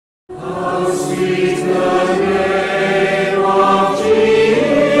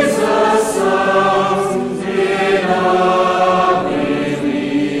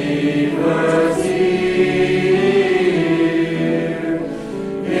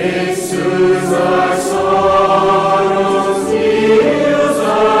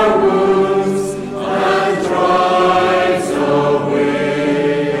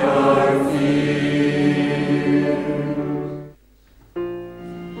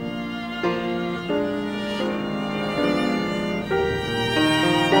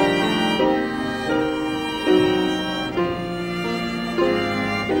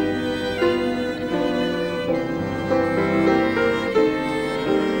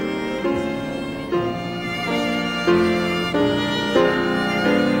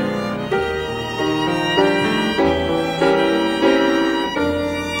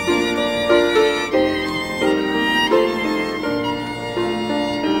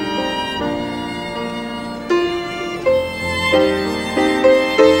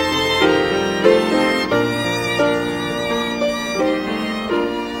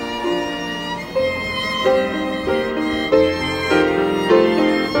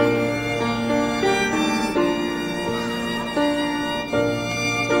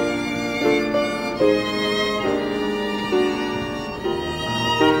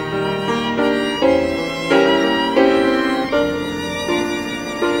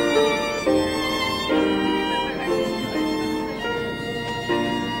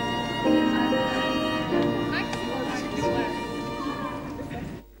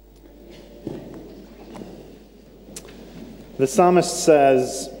The psalmist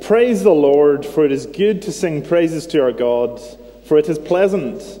says, "Praise the Lord, for it is good to sing praises to our God, for it is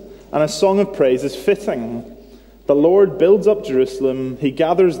pleasant, and a song of praise is fitting. The Lord builds up Jerusalem, he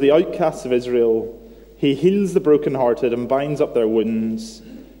gathers the outcasts of Israel. He heals the brokenhearted and binds up their wounds.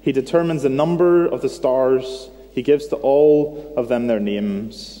 He determines the number of the stars, he gives to all of them their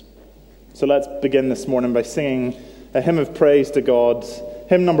names." So let's begin this morning by singing a hymn of praise to God,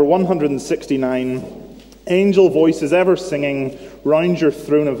 hymn number 169. Angel voices ever singing round your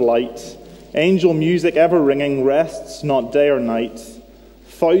throne of light. Angel music ever ringing, rests not day or night.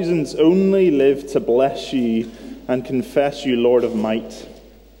 Thousands only live to bless you and confess you, Lord of might.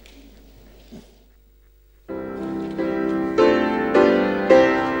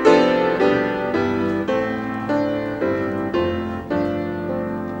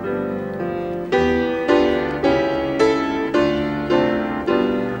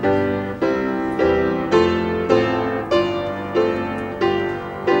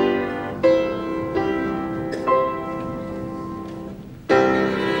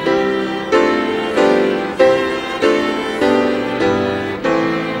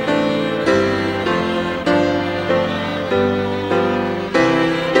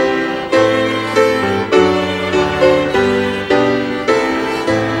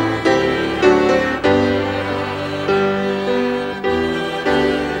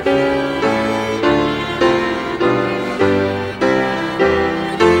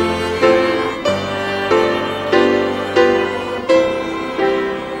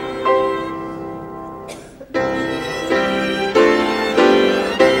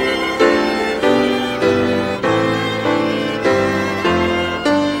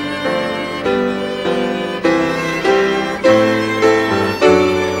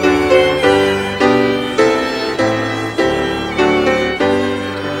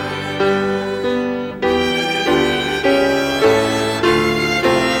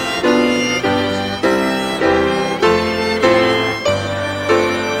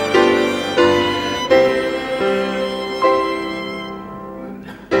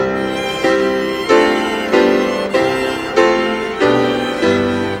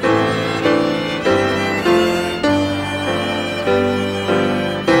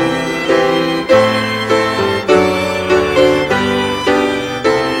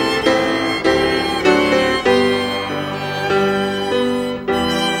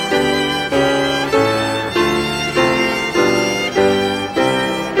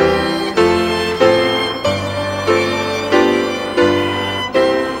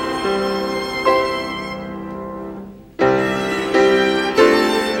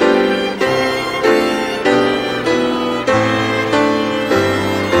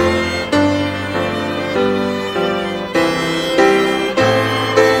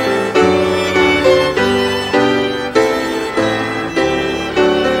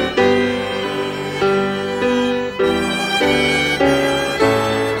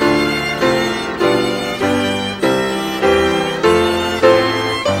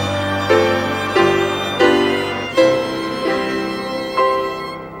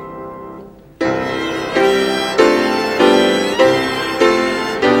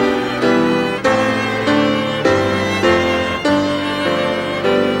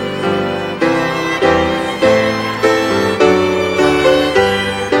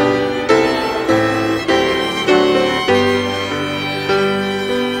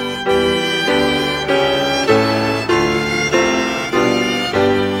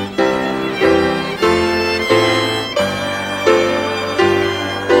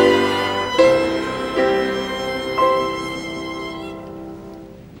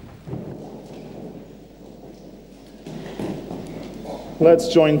 Let's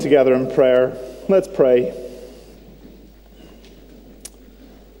join together in prayer. Let's pray.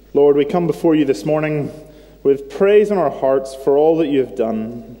 Lord, we come before you this morning with praise in our hearts for all that you have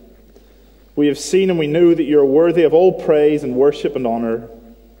done. We have seen and we know that you are worthy of all praise and worship and honour.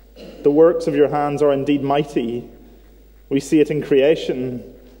 The works of your hands are indeed mighty. We see it in creation.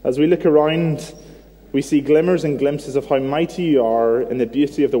 As we look around, we see glimmers and glimpses of how mighty you are in the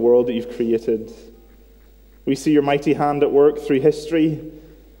beauty of the world that you've created. We see your mighty hand at work through history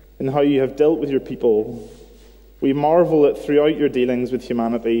and how you have dealt with your people. We marvel that throughout your dealings with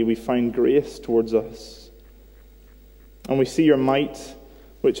humanity, we find grace towards us. And we see your might,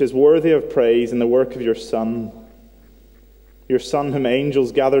 which is worthy of praise in the work of your Son whom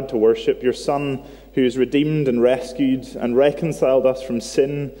angels gathered to worship, your Son who has redeemed and rescued and reconciled us from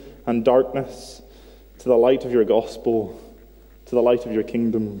sin and darkness to the light of your gospel, to the light of your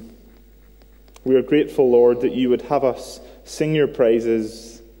kingdom. We are grateful, Lord, that you would have us sing your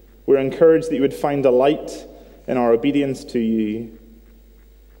praises. We're encouraged that you would find delight in our obedience to you,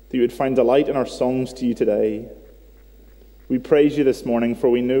 that you would find delight in our songs to you today. We praise you this morning,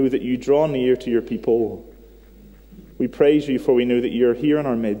 for we know that you draw near to your people. We praise you, for we know that you are here in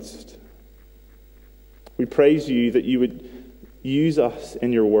our midst. We praise you that you would use us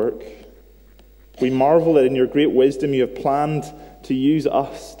in your work. We marvel that in your great wisdom you have planned to use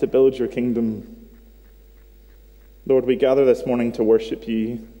us to build your kingdom. Lord, we gather this morning to worship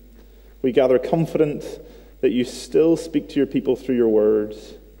you. We gather confident that you still speak to your people through your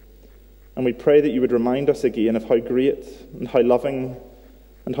words. And we pray that you would remind us again of how great and how loving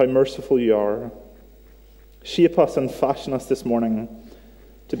and how merciful you are. Shape us and fashion us this morning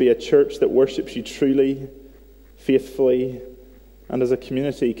to be a church that worships you truly, faithfully, and as a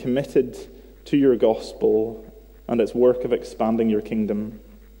community committed to your gospel and its work of expanding your kingdom.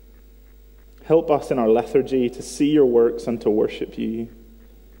 Help us in our lethargy to see your works and to worship you.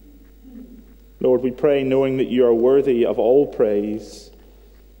 Lord, we pray knowing that you are worthy of all praise,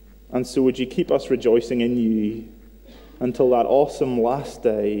 and so would you keep us rejoicing in you until that awesome last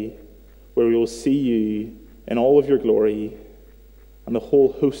day where we will see you in all of your glory and the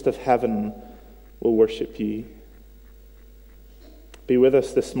whole host of heaven will worship you. Be with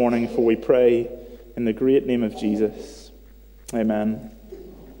us this morning, for we pray in the great name of Jesus. Amen.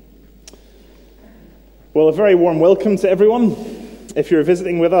 Well, a very warm welcome to everyone. If you're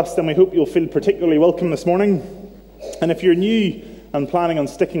visiting with us, then we hope you'll feel particularly welcome this morning. And if you're new and planning on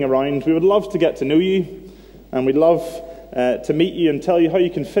sticking around, we would love to get to know you, and we'd love to meet you and tell you how you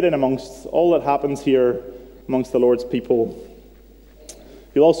can fit in amongst all that happens here amongst the Lord's people.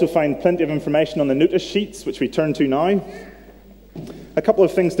 You'll also find plenty of information on the notice sheets, which we turn to now. A couple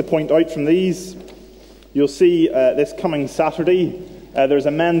of things to point out from these. You'll see this coming Saturday, there's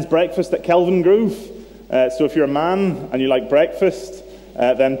a men's breakfast at Kelvin Grove. So if you're a man and you like breakfast,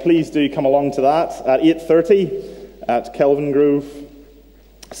 then please do come along to that at 8:30 at Kelvin Grove.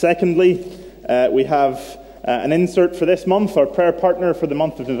 Secondly, we have an insert for this month. Our prayer partner for the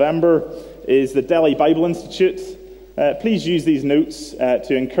month of November is the Delhi Bible Institute. Please use these notes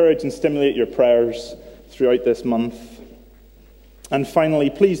to encourage and stimulate your prayers throughout this month. And finally,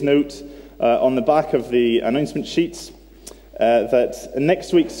 please note on the back of the announcement sheets that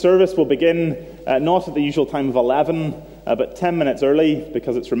next week's service will begin not at the usual time of 11, but 10 minutes early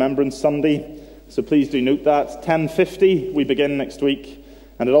because it's Remembrance Sunday. So please do note that. 10:50 we begin next week.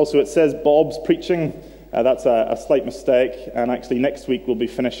 And it says Bob's preaching. That's a slight mistake. And actually next week we'll be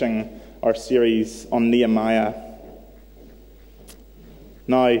finishing our series on Nehemiah.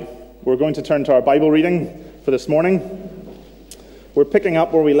 Now, we're going to turn to our Bible reading for this morning. We're picking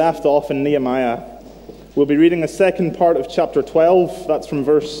up where we left off in Nehemiah. We'll be reading the second part of chapter 12. That's from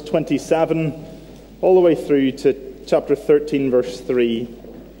verse 27 all the way through to chapter 13, verse 3.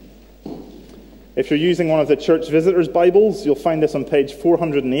 If you're using one of the church visitors' Bibles, you'll find this on page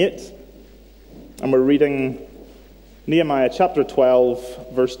 408. And we're reading Nehemiah chapter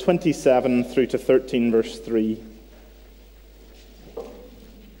 12, verse 27 through to 13, verse 3.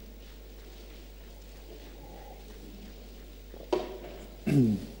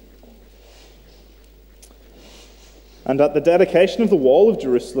 And at the dedication of the wall of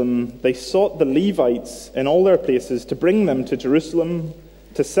Jerusalem, they sought the Levites in all their places to bring them to Jerusalem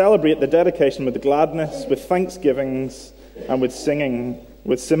to celebrate the dedication with gladness, with thanksgivings, and with singing,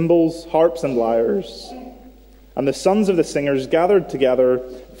 with cymbals, harps, and lyres. And the sons of the singers gathered together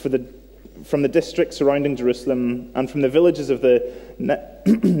from the districts surrounding Jerusalem and from the villages of the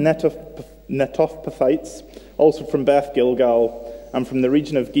Netophathites, also from Beth Gilgal, and from the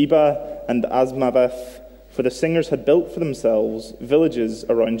region of Geba and Asmaveth, for the singers had built for themselves villages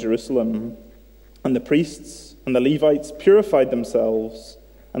around Jerusalem. And the priests, and the Levites purified themselves,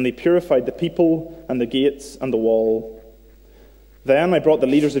 and they purified the people and the gates and the wall. Then I brought the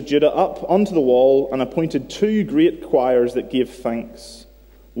leaders of Judah up onto the wall and appointed 2 great choirs that gave thanks.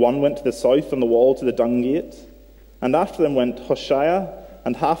 One went to the south on the wall to the dung gate, and after them went Hoshea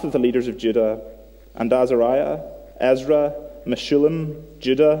and half of the leaders of Judah, and Azariah, Ezra, Meshullam,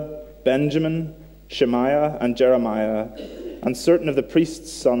 Judah, Benjamin, Shemaiah, and Jeremiah, and certain of the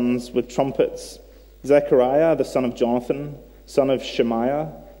priests' sons with trumpets, Zechariah the son of Jonathan, son of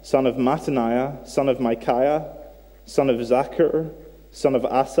Shemaiah, son of Mattaniah, son of Micaiah, son of Zachar, son of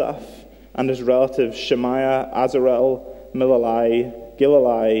Asaph, and his relatives Shemaiah, Azarel, Milalai,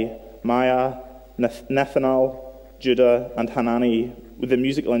 Gilalai, Maiah, Nethanel, Judah, and Hanani, with the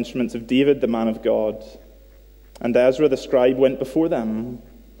musical instruments of David, the man of God. And Ezra the scribe went before them.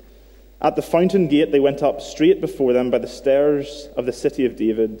 At the fountain gate they went up straight before them by the stairs of the city of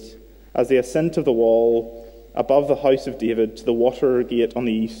David, as the ascent of the wall above the house of David to the water gate on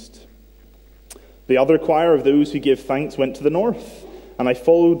the east. The other choir of those who gave thanks went to the north, and I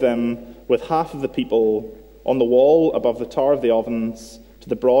followed them with half of the people on the wall above the Tower of the Ovens to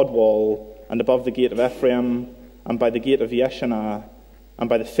the broad wall, and above the gate of Ephraim, and by the gate of Yeshanah, and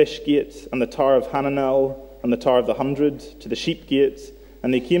by the fish gate, and the Tower of Hananel, and the Tower of the 100, to the sheep gate,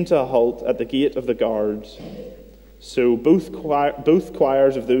 and they came to a halt at the gate of the guard. So both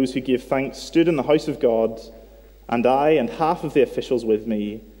choirs of those who gave thanks stood in the house of God, and I and half of the officials with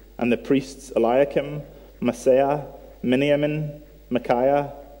me, and the priests Eliakim, Maaseiah, Miniamin,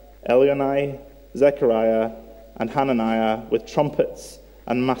 Micaiah, Elionai, Zechariah, and Hananiah with trumpets,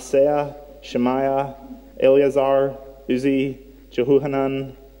 and Maaseiah, Shemaiah, Eleazar, Uzzi,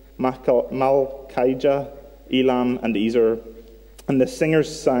 Jehohanan, Malchijah, Elam, and Ezer. And the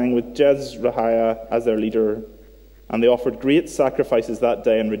singers sang with Jezrahiah as their leader. And they offered great sacrifices that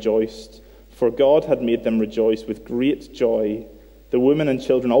day and rejoiced, for God had made them rejoice with great joy. The women and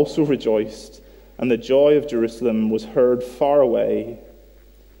children also rejoiced, and the joy of Jerusalem was heard far away.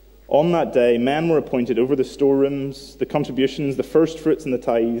 On that day, men were appointed over the storerooms, the contributions, the firstfruits, and the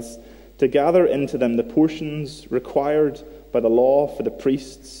tithes, to gather into them the portions required by the law for the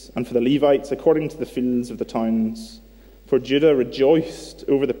priests and for the Levites according to the fields of the towns. For Judah rejoiced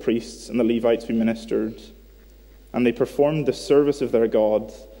over the priests and the Levites who ministered, and they performed the service of their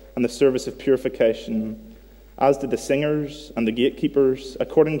God and the service of purification, as did the singers and the gatekeepers,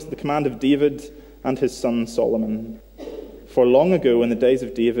 according to the command of David and his son Solomon. For long ago, in the days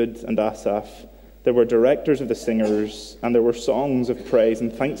of David and Asaph, there were directors of the singers, and there were songs of praise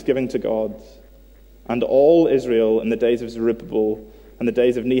and thanksgiving to God. And all Israel, in the days of Zerubbabel and the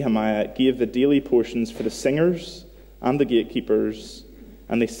days of Nehemiah, gave the daily portions for the singers and the gatekeepers,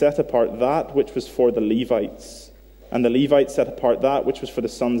 and they set apart that which was for the Levites, and the Levites set apart that which was for the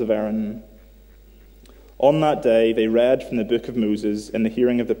sons of Aaron. On that day they read from the book of Moses in the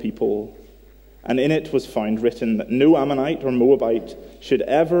hearing of the people, and in it was found written that no Ammonite or Moabite should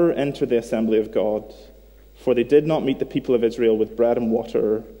ever enter the assembly of God, for they did not meet the people of Israel with bread and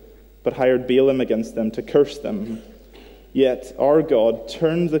water, but hired Balaam against them to curse them. Yet our God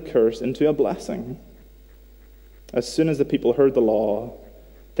turned the curse into a blessing. As soon as the people heard the law,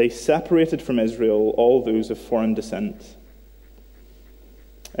 they separated from Israel all those of foreign descent.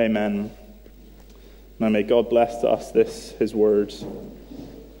 Amen. Now may God bless to us this, his word.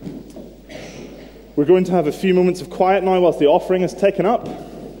 We're going to have a few moments of quiet now whilst the offering is taken up.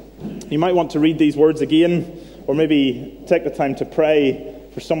 You might want to read these words again, or maybe take the time to pray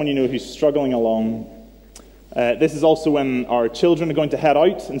for someone you know who's struggling along. This is also when our children are going to head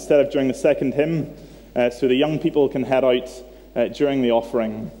out instead of during the second hymn, so the young people can head out during the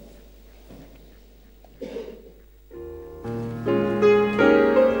offering.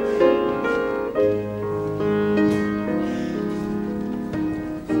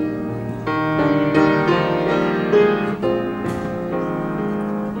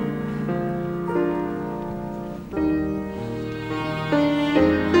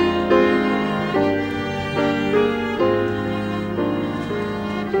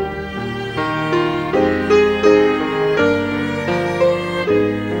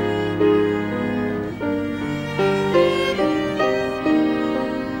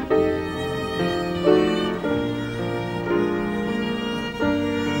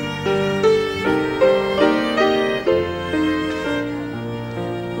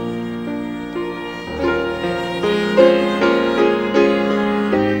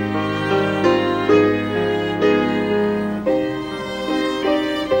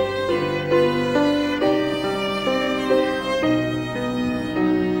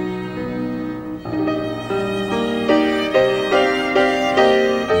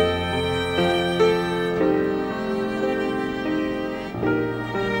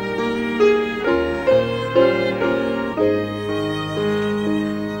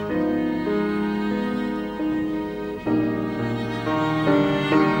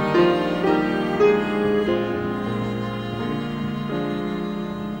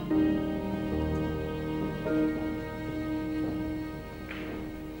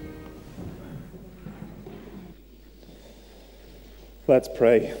 Let's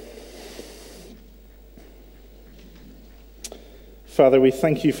pray. Father, we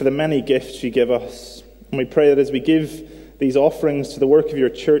thank you for the many gifts you give us, and we pray that as we give these offerings to the work of your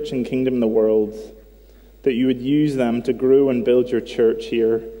church and kingdom in the world, that you would use them to grow and build your church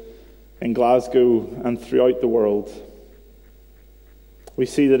here in Glasgow and throughout the world. We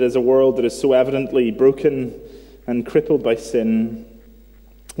see that as a world that is so evidently broken and crippled by sin,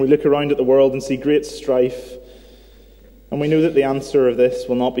 we look around at the world and see great strife, and we know that the answer of this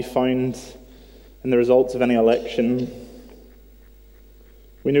will not be found in the results of any election.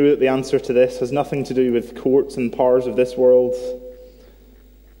 We know that the answer to this has nothing to do with courts and powers of this world.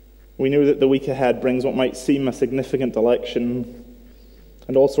 We know that the week ahead brings what might seem a significant election,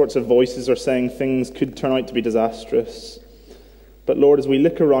 and all sorts of voices are saying things could turn out to be disastrous. But Lord, as we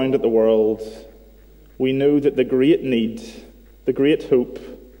look around at the world, we know that the great need, the great hope,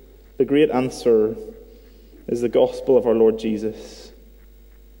 the great answer is the gospel of our Lord Jesus.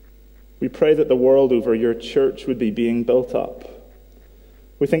 We pray that the world over, your church would be being built up.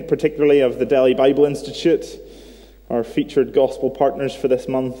 We think particularly of the Delhi Bible Institute, our featured gospel partners for this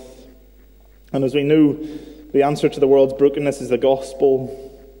month. And as we know the answer to the world's brokenness is the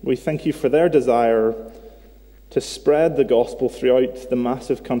gospel, we thank you for their desire to spread the gospel throughout the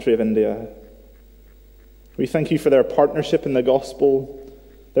massive country of India. We thank you for their partnership in the gospel,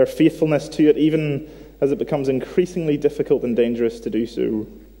 their faithfulness to it, even as it becomes increasingly difficult and dangerous to do so.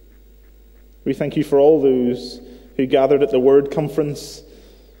 We thank you for all those who gathered at the Word Conference,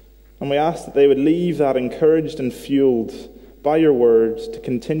 and we ask that they would leave that encouraged and fueled by your words to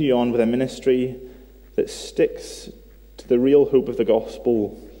continue on with a ministry that sticks to the real hope of the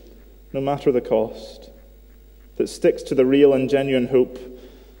gospel, no matter the cost, that sticks to the real and genuine hope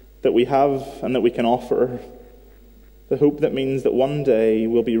that we have and that we can offer, the hope that means that one day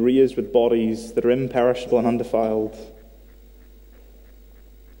we'll be raised with bodies that are imperishable and undefiled.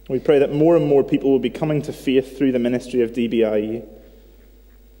 We pray that more and more people will be coming to faith through the ministry of DBI,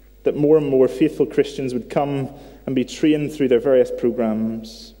 that more and more faithful Christians would come and be trained through their various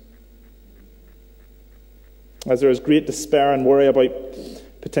programs. As there is great despair and worry about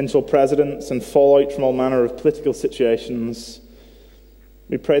potential presidents and fallout from all manner of political situations,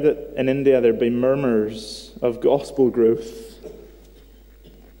 we pray that in India there be murmurs of gospel growth,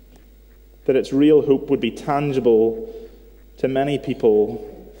 that its real hope would be tangible to many people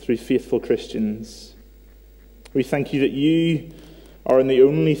through faithful Christians. We thank you that you are on the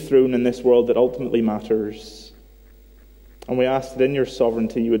only throne in this world that ultimately matters. And we ask that in your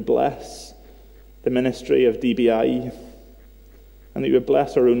sovereignty you would bless the ministry of DBI, and that you would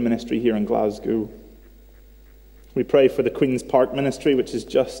bless our own ministry here in Glasgow. We pray for the Queen's Park ministry, which has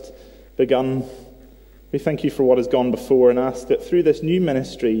just begun. We thank you for what has gone before and ask that through this new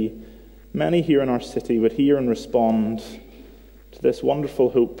ministry, many here in our city would hear and respond to this wonderful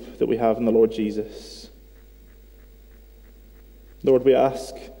hope that we have in the Lord Jesus. Lord, we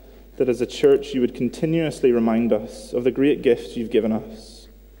ask that as a church you would continuously remind us of the great gifts you've given us,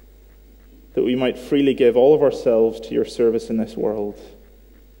 that we might freely give all of ourselves to your service in this world.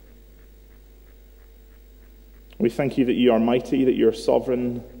 We thank you that you are mighty, that you are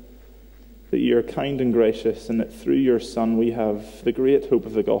sovereign, that you are kind and gracious, and that through your Son we have the great hope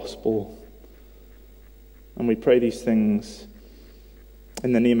of the gospel. And we pray these things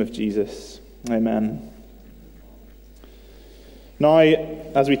in the name of Jesus. Amen. Now,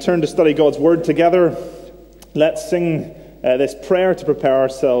 as we turn to study God's Word together, let's sing this prayer to prepare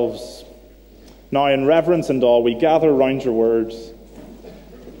ourselves. Now, in reverence and awe, we gather round your words.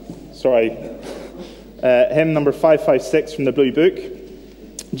 Hymn number 556 from the Blue Book.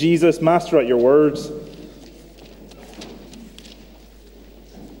 Jesus, Master at your words.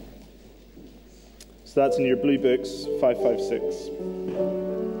 So that's in your Blue Books, 556.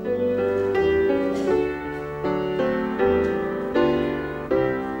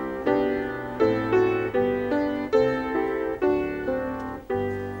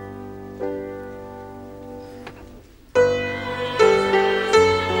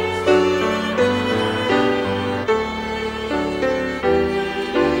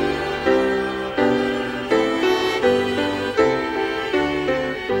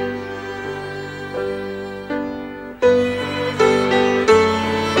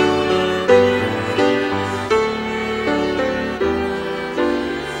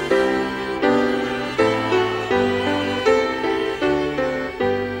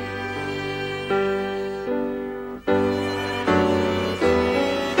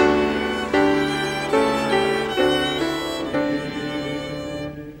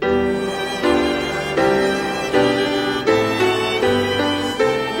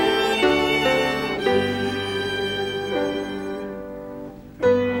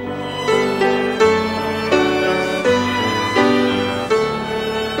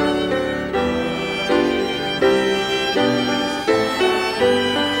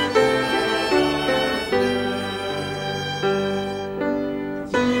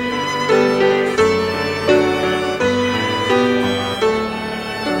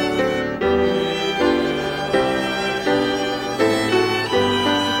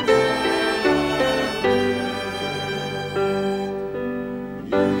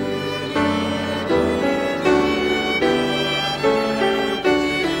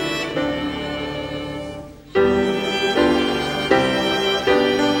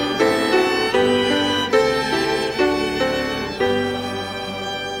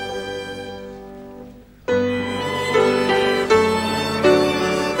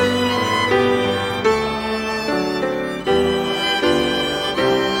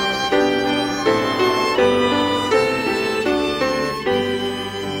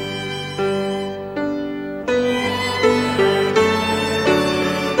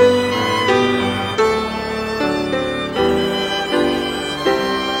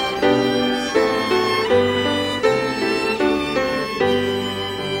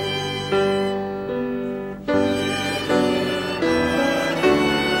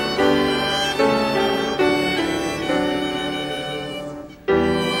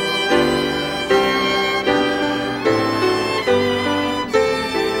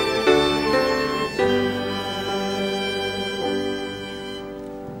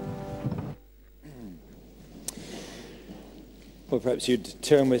 Perhaps you'd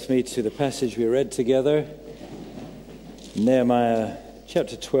turn with me to the passage we read together, Nehemiah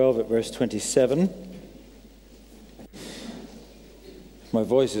chapter 12 at verse 27. My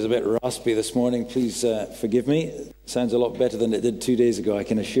voice is a bit raspy this morning. Please forgive me. It sounds a lot better than it did 2 days ago, I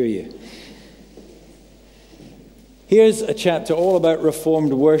can assure you. Here's a chapter all about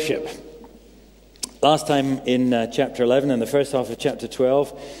reformed worship. Last time in chapter 11 and the first half of chapter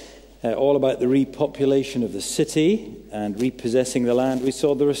 12, all about the repopulation of the city and repossessing the land, we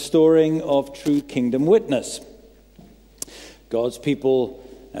saw the restoring of true kingdom witness. God's people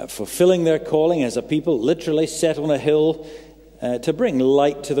fulfilling their calling as a people, literally set on a hill to bring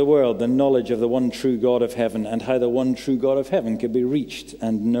light to the world, the knowledge of the one true God of heaven, and how the one true God of heaven could be reached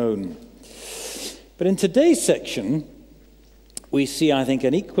and known. But in today's section, we see, I think,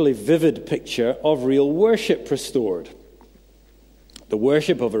 an equally vivid picture of real worship restored. The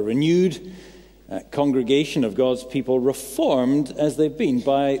worship of a renewed congregation of God's people, reformed as they've been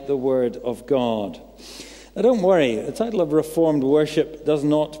by the word of God. Now don't worry, the title of Reformed Worship does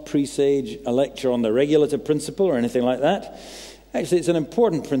not presage a lecture on the regulative principle or anything like that. Actually, it's an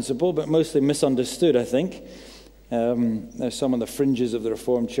important principle, but mostly misunderstood, I think. There's some on the fringes of the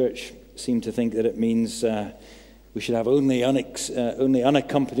Reformed Church seem to think that it means we should have only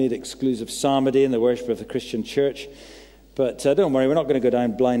unaccompanied exclusive psalmody in the worship of the Christian church. But don't worry, we're not going to go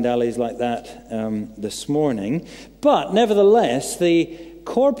down blind alleys like that this morning. But nevertheless, the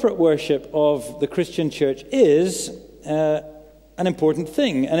corporate worship of the Christian church is an important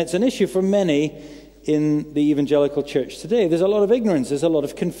thing, and it's an issue for many in the evangelical church today. There's a lot of ignorance, there's a lot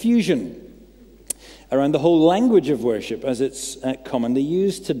of confusion around the whole language of worship as it's commonly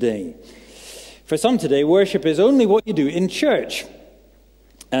used today. For some today, worship is only what you do in church.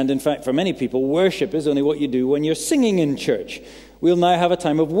 And in fact, for many people, worship is only what you do when you're singing in church. We'll now have a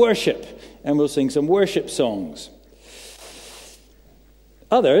time of worship, and we'll sing some worship songs.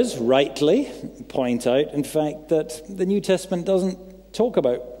 Others, rightly, point out, in fact, that the New Testament doesn't talk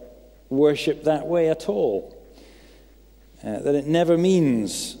about worship that way at all. That it never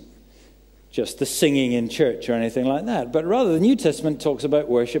means just the singing in church or anything like that. But rather, the New Testament talks about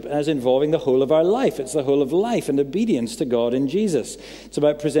worship as involving the whole of our life. It's the whole of life and obedience to God in Jesus. It's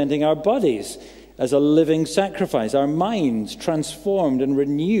about presenting our bodies as a living sacrifice, our minds transformed and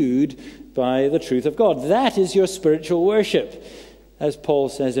renewed by the truth of God. That is your spiritual worship, as Paul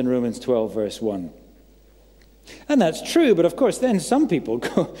says in Romans 12, verse 1. And that's true, but of course then some people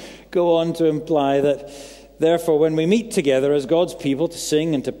go on to imply that therefore when we meet together as God's people to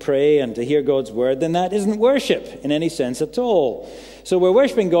sing and to pray and to hear God's word, then that isn't worship in any sense at all. So we're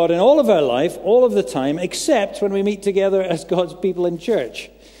worshiping God in all of our life, all of the time, except when we meet together as God's people in church.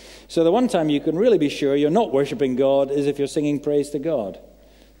 So the one time you can really be sure you're not worshiping God is if you're singing praise to God.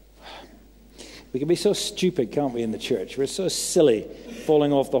 We can be so stupid, can't we, in the church? We're so silly,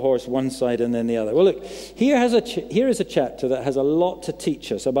 falling off the horse one side and then the other. Well, look, here is a chapter that has a lot to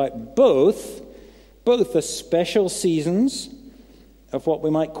teach us about both the special seasons of what we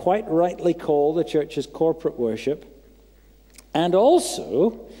might quite rightly call the church's corporate worship, and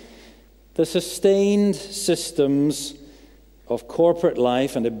also the sustained systems of corporate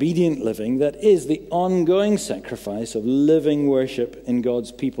life and obedient living that is the ongoing sacrifice of living worship in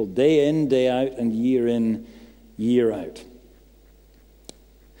God's people, day in, day out, and year in, year out.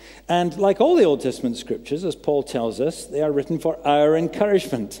 And like all the Old Testament scriptures, as Paul tells us, they are written for our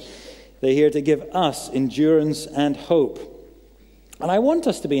encouragement. They're here to give us endurance and hope. And I want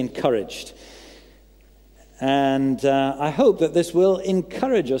us to be encouraged. And I hope that this will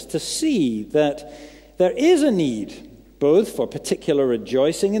encourage us to see that there is a need both for particular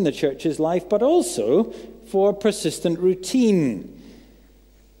rejoicing in the church's life, but also for persistent routine.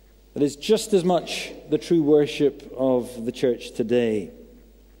 That is just as much the true worship of the church today.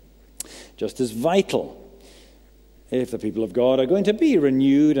 Just as vital if the people of God are going to be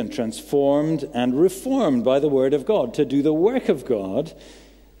renewed and transformed and reformed by the word of God to do the work of God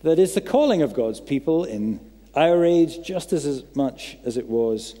that is the calling of God's people in our age just as much as it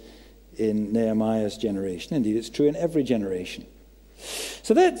was in Nehemiah's generation. Indeed, it's true in every generation.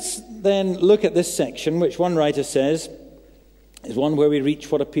 So let's then look at this section, which one writer says is one where we reach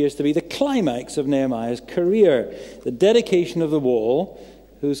what appears to be the climax of Nehemiah's career, the dedication of the wall,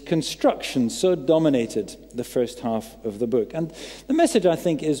 whose construction so dominated the first half of the book. And the message, I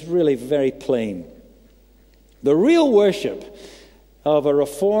think, is really very plain. The real worship of a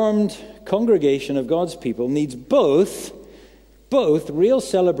reformed congregation of God's people needs both real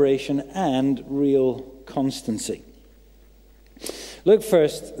celebration and real constancy. Look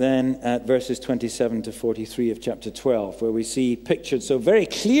first then at verses 27 to 43 of chapter 12, where we see pictured so very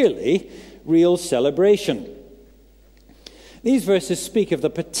clearly real celebration. These verses speak of the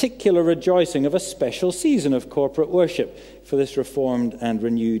particular rejoicing of a special season of corporate worship for this reformed and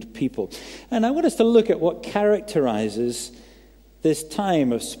renewed people. And I want us to look at what characterizes this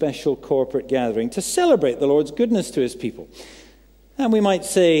time of special corporate gathering to celebrate the Lord's goodness to his people. And we might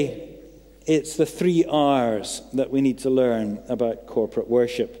say it's the 3 R's that we need to learn about corporate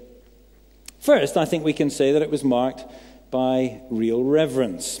worship. First, I think we can say that it was marked by real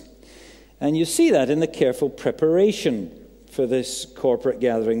reverence. And you see that in the careful preparation for this corporate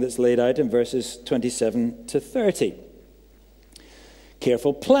gathering that's laid out in verses 27 to 30.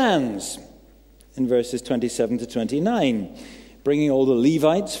 Careful plans in verses 27 to 29. Bringing all the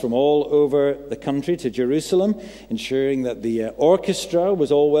Levites from all over the country to Jerusalem, ensuring that the orchestra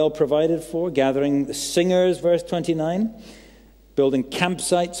was all well provided for, gathering the singers, verse 29, building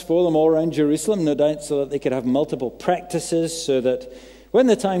campsites for them all around Jerusalem, no doubt so that they could have multiple practices, so that when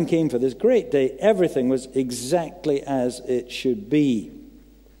the time came for this great day, everything was exactly as it should be.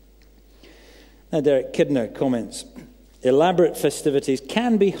 Now, Derek Kidner comments, elaborate festivities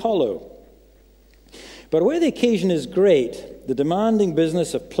can be hollow, but where the occasion is great, the demanding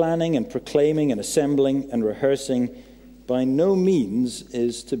business of planning and proclaiming and assembling and rehearsing by no means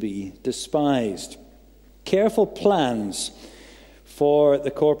is to be despised. Careful plans for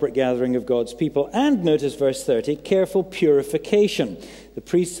the corporate gathering of God's people. And notice verse 30, careful purification. The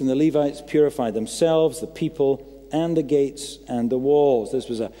priests and the Levites purified themselves, the people, and the gates and the walls. This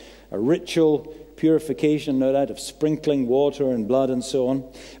was a ritual purification, no doubt, of sprinkling water and blood and so on.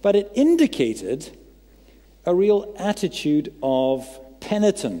 But it indicated a real attitude of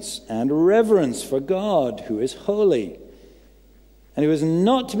penitence and reverence for God, who is holy, and who is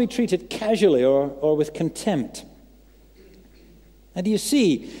not to be treated casually or with contempt. And do you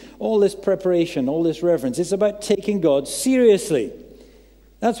see all this preparation, all this reverence? It's about taking God seriously.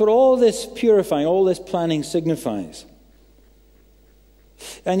 That's what all this purifying, all this planning signifies.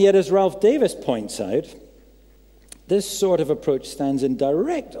 And yet, as Ralph Davis points out, this sort of approach stands in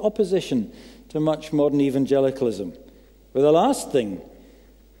direct opposition to much modern evangelicalism, where the last thing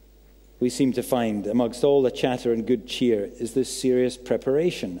we seem to find amongst all the chatter and good cheer is this serious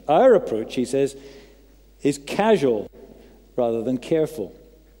preparation. Our approach, he says, is casual rather than careful.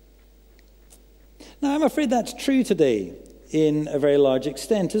 Now, I'm afraid that's true today in a very large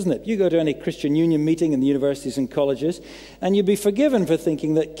extent, isn't it? You go to any Christian Union meeting in the universities and colleges, and you'd be forgiven for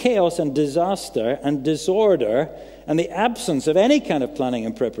thinking that chaos and disaster and disorder and the absence of any kind of planning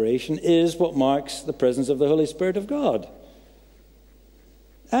and preparation is what marks the presence of the Holy Spirit of God.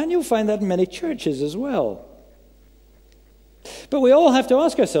 And you'll find that in many churches as well. But we all have to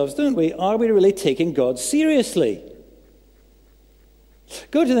ask ourselves, don't we, are we really taking God seriously?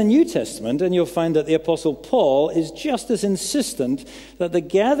 Go to the New Testament and you'll find that the Apostle Paul is just as insistent that the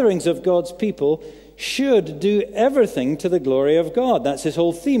gatherings of God's people should do everything to the glory of God. That's his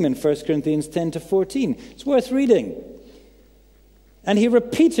whole theme in 1 Corinthians 10 to 14. It's worth reading. And he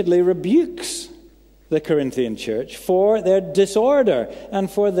repeatedly rebukes the Corinthian church for their disorder and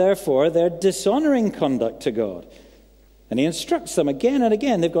for, therefore, their dishonoring conduct to God. And he instructs them again and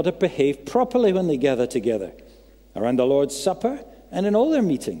again they've got to behave properly when they gather together around the Lord's Supper and in all their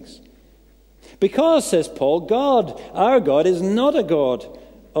meetings. Because, says Paul, God, our God, is not a God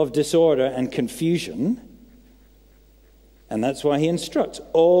of disorder and confusion. And that's why he instructs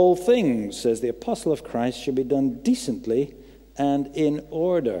all things, says the apostle of Christ, should be done decently and in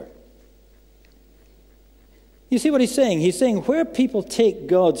order. You see what he's saying? He's saying where people take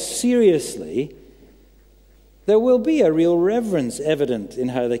God seriously, there will be a real reverence evident in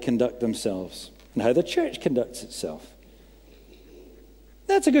how they conduct themselves and how the church conducts itself.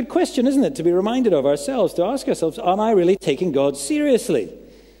 That's a good question, isn't it, to be reminded of ourselves, to ask ourselves, am I really taking God seriously?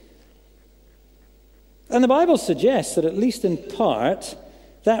 And the Bible suggests that at least in part,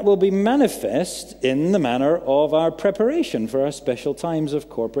 that will be manifest in the manner of our preparation for our special times of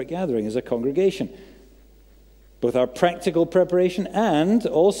corporate gathering as a congregation. Both our practical preparation and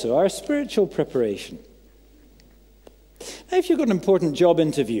also our spiritual preparation. Now, if you've got an important job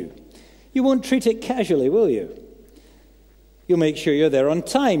interview, you won't treat it casually, will you? You'll make sure you're there on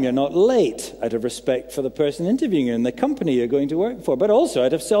time, you're not late, out of respect for the person interviewing you and the company you're going to work for, but also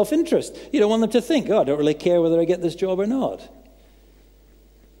out of self-interest. You don't want them to think, I don't really care whether I get this job or not.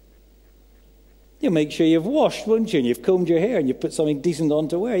 You'll make sure you've washed, won't you, and you've combed your hair and you've put something decent on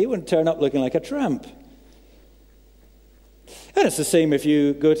to wear. You won't turn up looking like a tramp. And it's the same if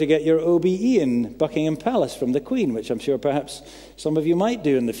you go to get your OBE in Buckingham Palace from the Queen, which I'm sure perhaps some of you might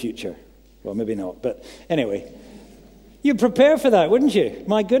do in the future. Well, maybe not, but anyway. You'd prepare for that, wouldn't you?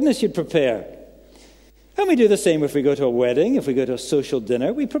 My goodness, you'd prepare. And we do the same if we go to a wedding, if we go to a social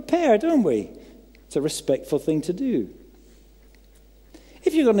dinner. We prepare, don't we? It's a respectful thing to do.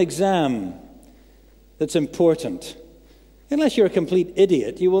 If you've got an exam that's important, unless you're a complete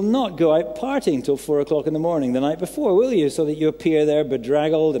idiot, you will not go out partying till 4 o'clock in the morning the night before, will you? So that you appear there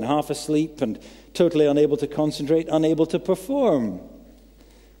bedraggled and half asleep and totally unable to concentrate, unable to perform.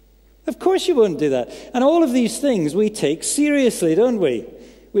 Of course you won't do that. And all of these things we take seriously, don't we?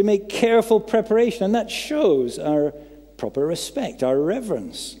 We make careful preparation, and that shows our proper respect, our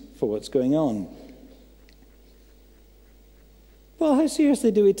reverence for what's going on. Well, how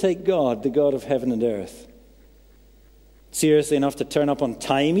seriously do we take God, the God of heaven and earth? Seriously enough to turn up on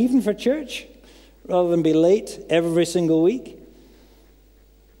time even for church, rather than be late every single week?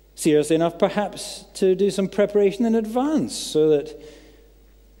 Seriously enough, perhaps, to do some preparation in advance so that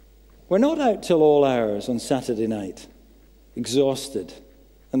we're not out till all hours on Saturday night, exhausted,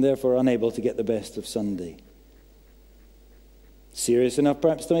 and therefore unable to get the best of Sunday. Serious enough,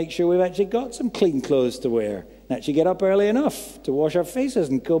 perhaps, to make sure we've actually got some clean clothes to wear and actually get up early enough to wash our faces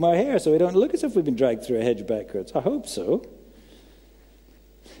and comb our hair so we don't look as if we've been dragged through a hedge backwards. I hope so.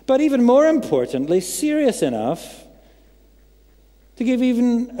 But even more importantly, serious enough to give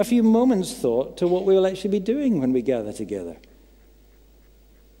even a few moments' thought to what we will actually be doing when we gather together.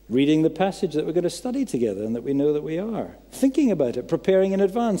 Reading the passage that we're going to study together and that we know that we are. Thinking about it, preparing in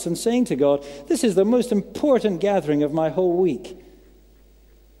advance and saying to God, this is the most important gathering of my whole week.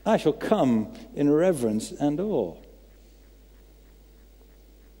 I shall come in reverence and awe.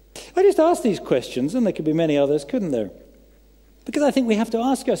 I just asked these questions, and there could be many others, couldn't there? Because I think we have to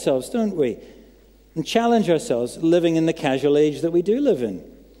ask ourselves, don't we? And challenge ourselves, living in the casual age that we do live in.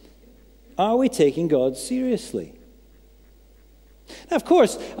 Are we taking God seriously? Now, of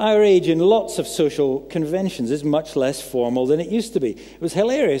course, our age in lots of social conventions is much less formal than it used to be. It was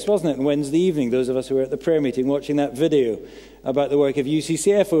hilarious, wasn't it, on Wednesday evening, those of us who were at the prayer meeting watching that video about the work of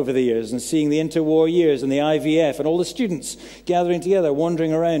UCCF over the years and seeing the interwar years and the IVF and all the students gathering together,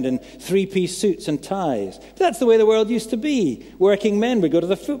 wandering around in three-piece suits and ties. But that's the way the world used to be. Working men would go to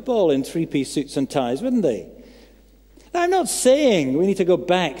the football in three-piece suits and ties, wouldn't they? Now, I'm not saying we need to go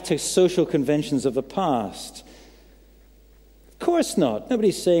back to social conventions of the past. Of course not.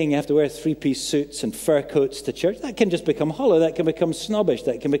 Nobody's saying you have to wear three-piece suits and fur coats to church. That can just become hollow. That can become snobbish.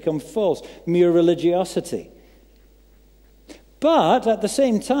 That can become false, mere religiosity. But at the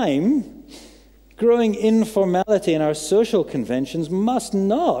same time, growing informality in our social conventions must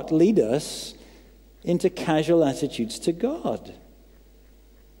not lead us into casual attitudes to God.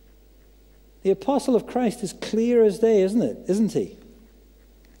 The apostle of Christ is clear as day, isn't he?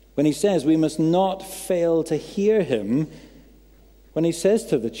 When he says we must not fail to hear him when he says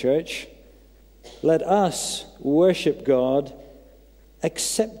to the church, let us worship God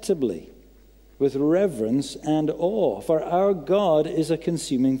acceptably, with reverence and awe, for our God is a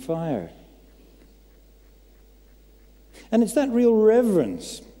consuming fire. And it's that real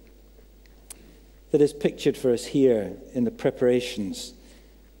reverence that is pictured for us here in the preparations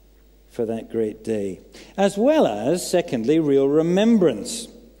for that great day, as well as, secondly, real remembrance.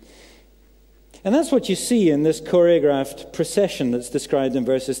 And that's what you see in this choreographed procession that's described in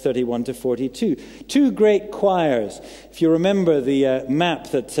verses 31 to 42. Two great choirs. If you remember the map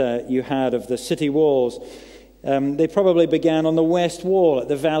that you had of the city walls, they probably began on the west wall at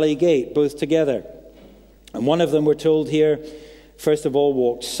the valley gate, both together. And one of them, we're told here, first of all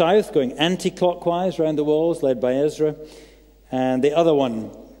walked south, going anti-clockwise around the walls, led by Ezra. And the other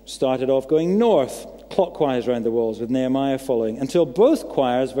one started off going north, clockwise around the walls, with Nehemiah following, until both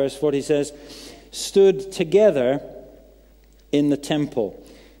choirs, verse 40 says, stood together in the temple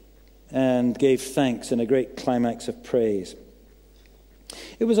and gave thanks in a great climax of praise.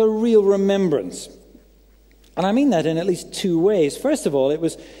 It was a real remembrance. And I mean that in at least two ways. First of all, it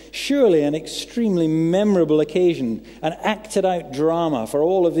was surely an extremely memorable occasion, an acted-out drama for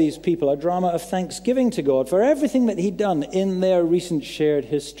all of these people, a drama of thanksgiving to God for everything that he'd done in their recent shared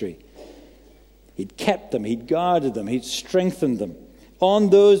history. He'd kept them, he'd guarded them, he'd strengthened them on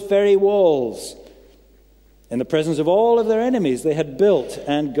those very walls. In the presence of all of their enemies, they had built,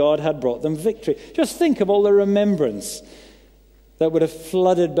 and God had brought them victory. Just think of all the remembrance that would have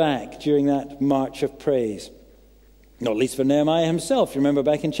flooded back during that march of praise. Not least for Nehemiah himself. You remember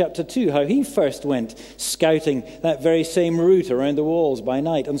back in chapter 2 how he first went scouting that very same route around the walls by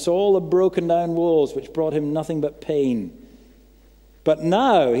night and saw all the broken down walls which brought him nothing but pain. But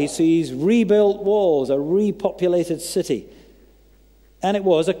now he sees rebuilt walls, a repopulated city. And it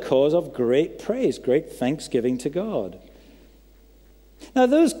was a cause of great praise, great thanksgiving to God. Now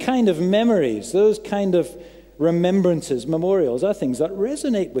those kind of memories, those kind of remembrances, memorials, are things that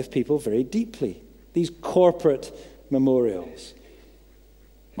resonate with people very deeply. These corporate memorials.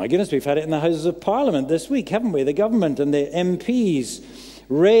 My goodness, we've had it in the Houses of Parliament this week, haven't we? The government and the MPs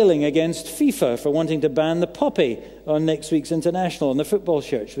railing against FIFA for wanting to ban the poppy on next week's international and the football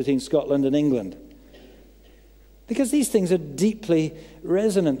shirts between Scotland and England. Because these things are deeply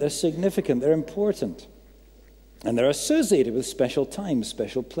resonant, they're significant, they're important. And they're associated with special times,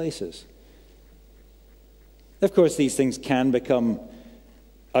 special places. Of course, these things can become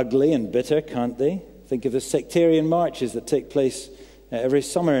ugly and bitter, can't they? Think of the sectarian marches that take place every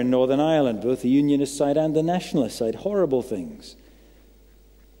summer in Northern Ireland, both the Unionist side and the Nationalist side. Horrible things.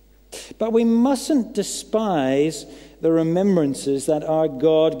 But we mustn't despise the remembrances that are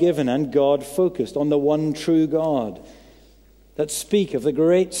God-given and God-focused on the one true God, that speak of the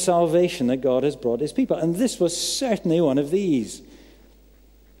great salvation that God has brought his people. And this was certainly one of these.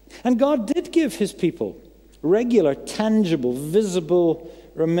 And God did give his people regular, tangible, visible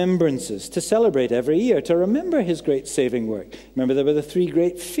remembrances to celebrate every year, to remember his great saving work. Remember, there were the three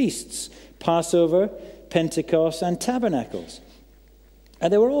great feasts: Passover, Pentecost, and Tabernacles.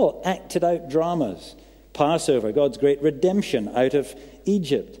 And they were all acted out dramas. Passover, God's great redemption out of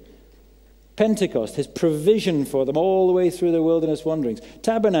Egypt. Pentecost, his provision for them all the way through their wilderness wanderings.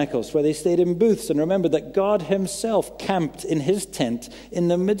 Tabernacles, where they stayed in booths and remembered that God himself camped in his tent in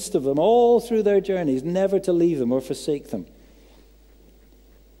the midst of them all through their journeys, never to leave them or forsake them.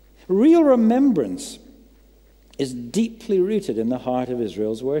 Real remembrance is deeply rooted in the heart of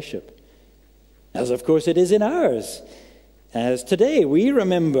Israel's worship, as of course it is in ours. As today we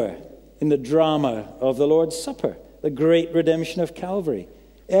remember in the drama of the Lord's Supper, the great redemption of Calvary.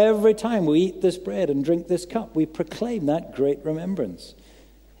 Every time we eat this bread and drink this cup, we proclaim that great remembrance.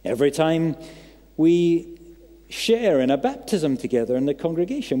 Every time we share in a baptism together in the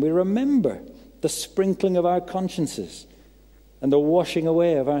congregation, we remember the sprinkling of our consciences and the washing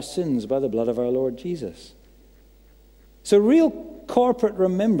away of our sins by the blood of our Lord Jesus. So real corporate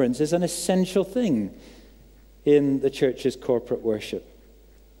remembrance is an essential thing in the church's corporate worship.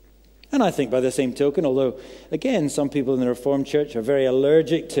 And I think by the same token, although, again, some people in the Reformed Church are very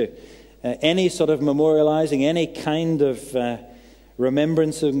allergic to any sort of memorializing, any kind of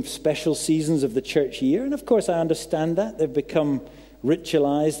remembrance of special seasons of the church year. And of course, I understand that. They've become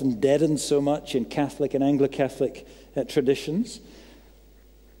ritualized and deadened so much in Catholic and Anglo-Catholic traditions.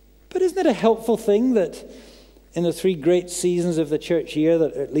 But isn't it a helpful thing that in the three great seasons of the church year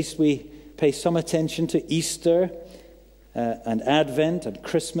that at least we pay some attention to Easter and Advent and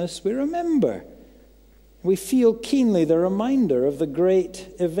Christmas? We remember. We feel keenly the reminder of the great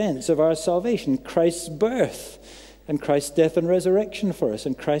events of our salvation, Christ's birth and Christ's death and resurrection for us,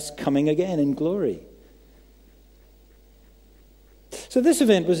 and Christ's coming again in glory. So this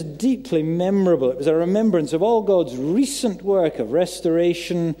event was deeply memorable. It was a remembrance of all God's recent work of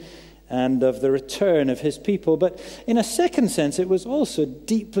restoration and of the return of his people. But in a second sense, it was also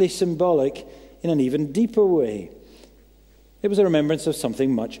deeply symbolic in an even deeper way. It was a remembrance of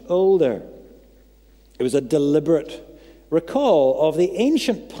something much older. It was a deliberate recall of the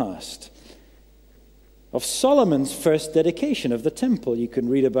ancient past, of Solomon's first dedication of the temple. You can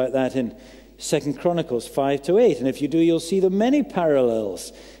read about that in 2 Chronicles 5-8. And if you do, you'll see the many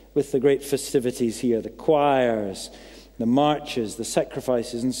parallels with the great festivities here, the choirs, the marches, the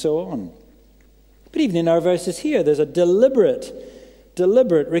sacrifices, and so on. But even in our verses here, there's a deliberate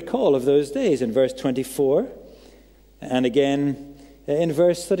recall of those days in verse 24. And again in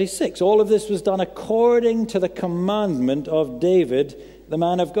verse 36, all of this was done according to the commandment of David, the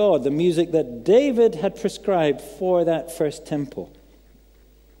man of God, the music that David had prescribed for that first temple.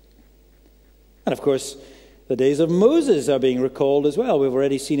 And of course, the days of Moses are being recalled as well. We've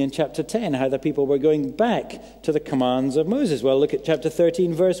already seen in chapter 10 how the people were going back to the commands of Moses. Well, look at chapter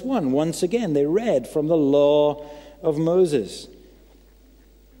 13, verse 1. Once again, they read from the law of Moses.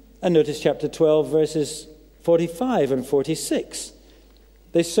 And notice chapter 12, verses 45 and 46.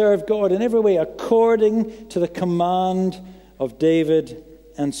 They served God in every way according to the command of David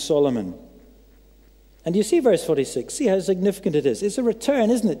and Solomon. And you see verse 46, see how significant it is. It's a return,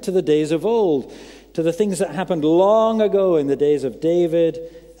 isn't it, to the days of old, to the things that happened long ago in the days of David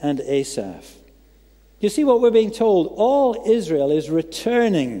and Asaph. You see what we're being told? All Israel is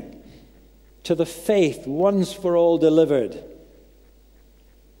returning to the faith once for all delivered.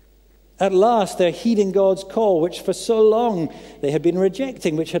 At last, they're heeding God's call, which for so long they had been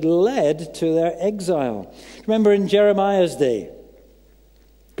rejecting, which had led to their exile. Remember in Jeremiah's day,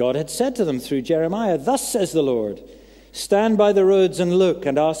 God had said to them through Jeremiah, "Thus says the Lord, stand by the roads and look,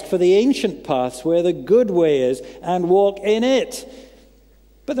 and ask for the ancient paths where the good way is, and walk in it."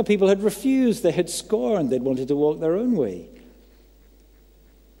 But the people had refused, they had scorned, they'd wanted to walk their own way.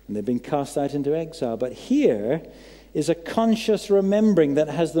 And they'd been cast out into exile. But here is a conscious remembering that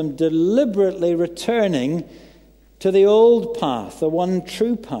has them deliberately returning to the old path, the one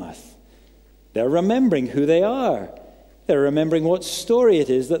true path. They're remembering who they are. They're remembering what story it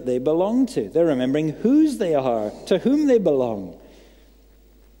is that they belong to. They're remembering whose they are, to whom they belong.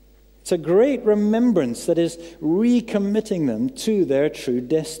 It's a great remembrance that is recommitting them to their true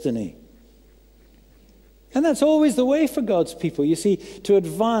destiny. And that's always the way for God's people. You see, to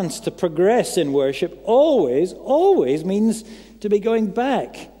advance, to progress in worship, always means to be going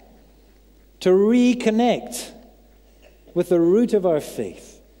back, to reconnect with the root of our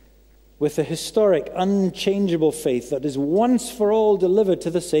faith, with the historic, unchangeable faith that is once for all delivered to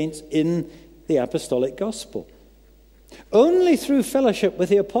the saints in the apostolic gospel. Only through fellowship with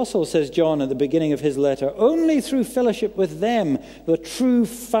the apostles, says John at the beginning of his letter, only through fellowship with them, the true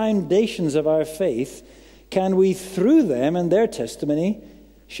foundations of our faith, can we, through them and their testimony,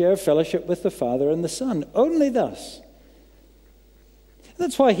 share fellowship with the Father and the Son. Only thus.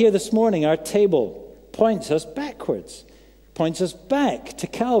 That's why here this morning our table points us backwards, points us back to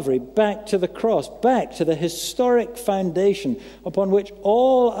Calvary, back to the cross, back to the historic foundation upon which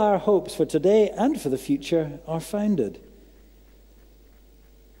all our hopes for today and for the future are founded.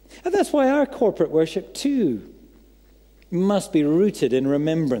 And that's why our corporate worship too must be rooted in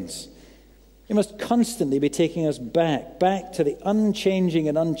remembrance. It must constantly be taking us back to the unchanging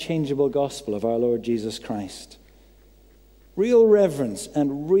and unchangeable gospel of our Lord Jesus Christ. Real reverence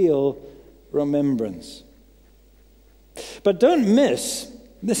and real remembrance. But don't miss,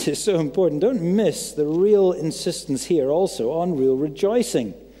 this is so important, don't miss the real insistence here also on real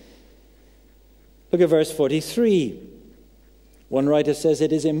rejoicing. Look at verse 43. One writer says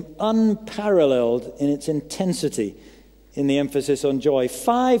it is unparalleled in its intensity in the emphasis on joy.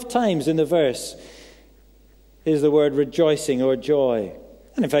 5 times in the verse is the word rejoicing or joy.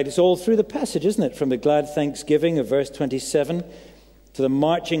 And in fact, it's all through the passage, isn't it? From the glad thanksgiving of verse 27 to the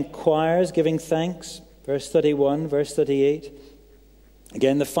marching choirs giving thanks, verse 31, verse 38.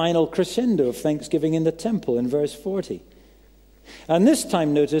 Again, the final crescendo of thanksgiving in the temple in verse 40. And this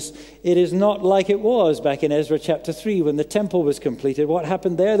time, notice, it is not like it was back in Ezra chapter 3 when the temple was completed. What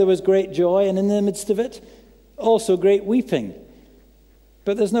happened there? There was great joy, and in the midst of it, also great weeping.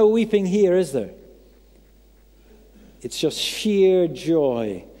 But there's no weeping here, is there? It's just sheer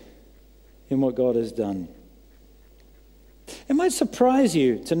joy in what God has done. It might surprise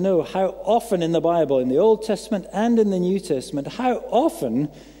you to know how often in the Bible, in the Old Testament and in the New Testament, how often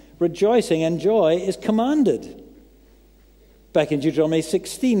rejoicing and joy is commanded. Back in Deuteronomy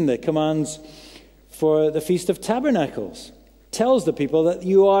 16, the commands for the Feast of Tabernacles tells the people that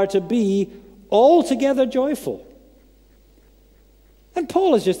you are to be altogether joyful. And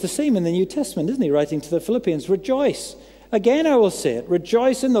Paul is just the same in the New Testament, isn't he? Writing to the Philippians, rejoice. Again I will say it,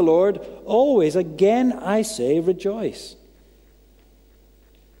 rejoice in the Lord always. Again I say rejoice.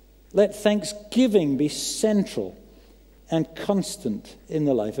 Let thanksgiving be central and constant in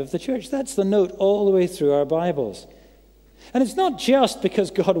the life of the church. That's the note all the way through our Bibles. And it's not just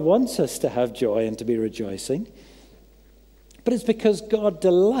because God wants us to have joy and to be rejoicing, but it's because God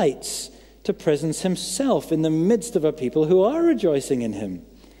delights to presence himself in the midst of a people who are rejoicing in him.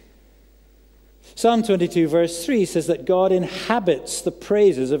 Psalm 22 verse 3 says that God inhabits the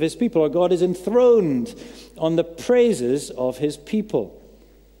praises of his people, or God is enthroned on the praises of his people.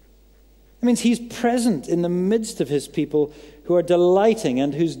 It means he's present in the midst of his people who are delighting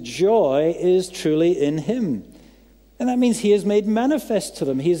and whose joy is truly in him. And that means he is made manifest to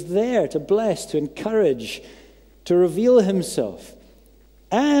them. He is there to bless, to encourage, to reveal himself,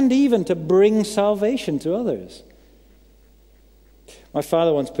 and even to bring salvation to others. My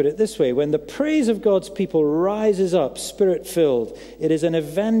father once put it this way: when the praise of God's people rises up spirit-filled, it is an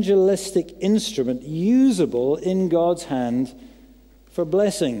evangelistic instrument usable in God's hand for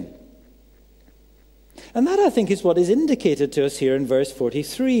blessing. And that, I think, is what is indicated to us here in verse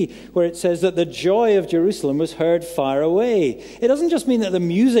 43, where it says that the joy of Jerusalem was heard far away. It doesn't just mean that the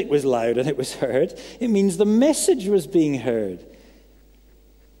music was loud and it was heard. It means the message was being heard.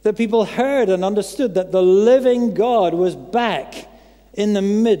 That people heard and understood that the living God was back in the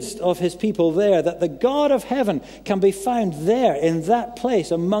midst of his people there, that the God of heaven can be found there in that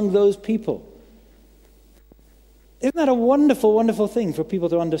place among those people. Isn't that a wonderful, wonderful thing for people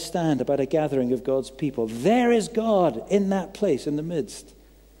to understand about a gathering of God's people? There is God in that place in the midst.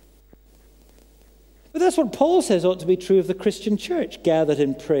 But that's what Paul says ought to be true of the Christian church, gathered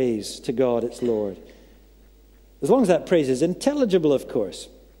in praise to God its Lord. As long as that praise is intelligible, of course.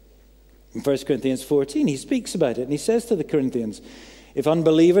 In 1 Corinthians 14, he speaks about it, and he says to the Corinthians, if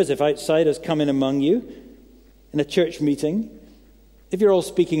unbelievers, if outsiders come in among you in a church meeting, if you're all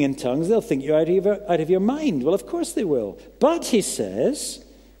speaking in tongues, they'll think you're out of your mind. Well, of course they will. But, he says,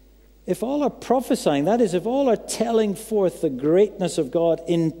 if all are prophesying, that is, if all are telling forth the greatness of God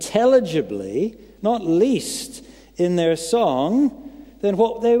intelligibly, not least in their song, then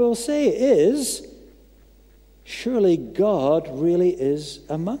what they will say is, surely God really is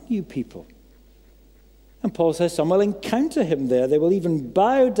among you people. And Paul says some will encounter him there. They will even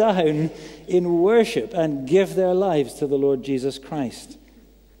bow down in worship and give their lives to the Lord Jesus Christ.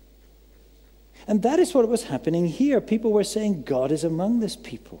 And that is what was happening here. People were saying, God is among this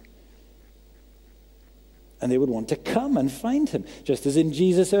people. And they would want to come and find him, just as in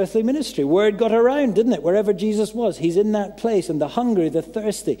Jesus' earthly ministry. Word got around, didn't it? Wherever Jesus was, he's in that place. And the hungry, the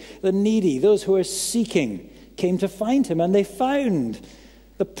thirsty, the needy, those who are seeking, came to find him. And they found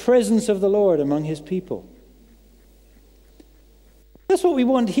the presence of the Lord among his people. That's what we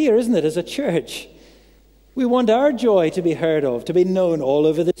want here, isn't it, as a church? We want our joy to be heard of, to be known all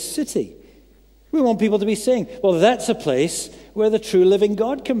over this city. We want people to be saying, well, that's a place where the true living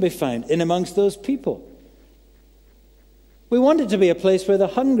God can be found, in amongst those people. We want it to be a place where the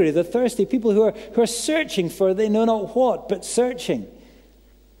hungry, the thirsty, people who are searching for they know not what, but searching,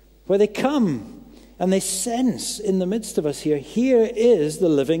 where they come and they sense in the midst of us here, here is the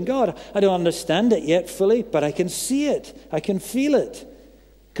living God. I don't understand it yet fully, but I can see it. I can feel it.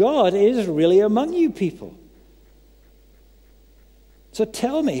 God is really among you people. So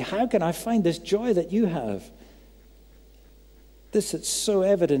tell me, how can I find this joy that you have? This that's so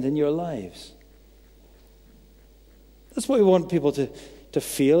evident in your lives. That's what we want people to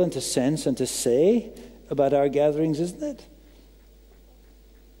feel and to sense and to say about our gatherings, isn't it?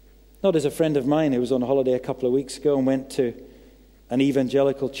 Not as a friend of mine who was on holiday a couple of weeks ago and went to an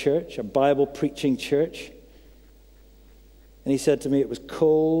evangelical church, a Bible preaching church. And he said to me it was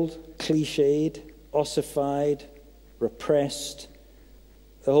cold, cliched, ossified, repressed.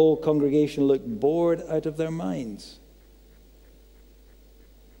 The whole congregation looked bored out of their minds.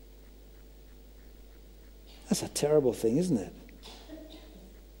 That's a terrible thing, isn't it?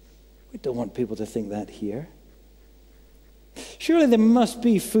 We don't want people to think that here. Surely there must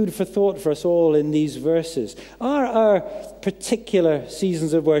be food for thought for us all in these verses. Are our particular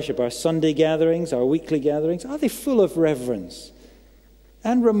seasons of worship, our Sunday gatherings, our weekly gatherings, are they full of reverence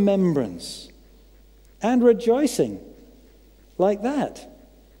and remembrance and rejoicing like that?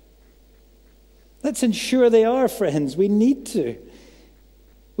 Let's ensure they are, friends. We need to.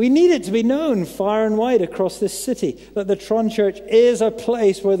 We need it to be known far and wide across this city that the Tron Church is a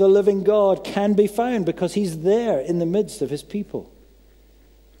place where the living God can be found because he's there in the midst of his people.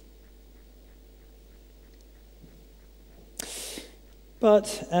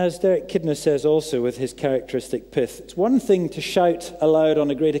 But as Derek Kidner says also with his characteristic pith, it's one thing to shout aloud on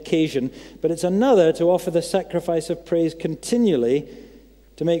a great occasion, but it's another to offer the sacrifice of praise continually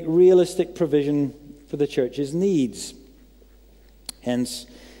to make realistic provision for the church's needs. Hence,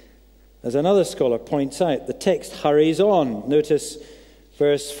 as another scholar points out, the text hurries on. Notice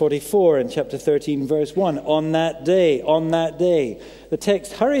verse 44 in chapter 13, verse 1. On that day, on that day. The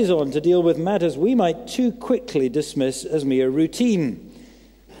text hurries on to deal with matters we might too quickly dismiss as mere routine.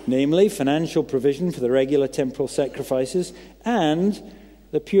 Namely, financial provision for the regular temporal sacrifices and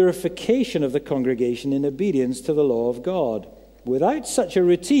the purification of the congregation in obedience to the law of God. Without such a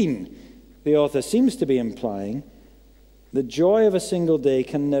routine, the author seems to be implying, the joy of a single day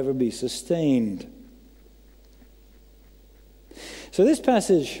can never be sustained. So this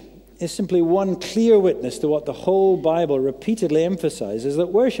passage is simply one clear witness to what the whole Bible repeatedly emphasizes, that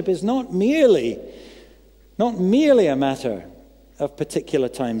worship is not merely a matter of particular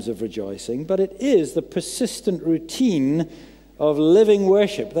times of rejoicing, but it is the persistent routine of living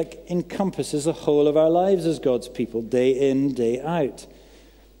worship that encompasses the whole of our lives as God's people, day in, day out.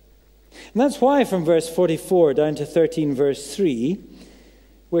 And that's why from verse 44 down to 13 verse 3,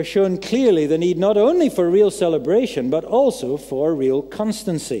 we're shown clearly the need not only for real celebration, but also for real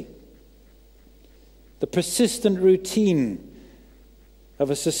constancy. The persistent routine of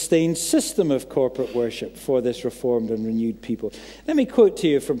a sustained system of corporate worship for this reformed and renewed people. Let me quote to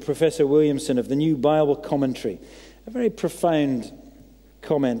you from Professor Williamson of the New Bible Commentary. A very profound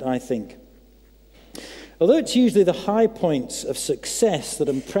comment, I think. Although it's usually the high points of success that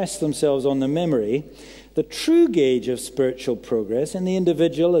impress themselves on the memory, the true gauge of spiritual progress in the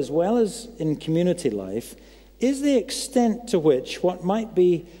individual as well as in community life is the extent to which what might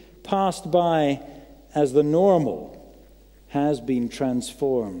be passed by as the normal has been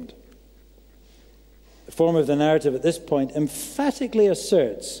transformed. The form of the narrative at this point emphatically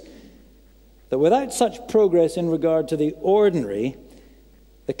asserts that without such progress in regard to the ordinary,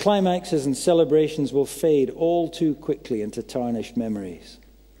 the climaxes and celebrations will fade all too quickly into tarnished memories.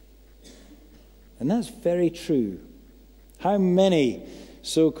 And that's very true. How many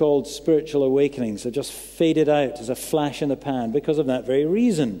so-called spiritual awakenings have just faded out as a flash in the pan because of that very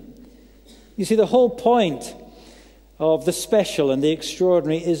reason. You see, the whole point of the special and the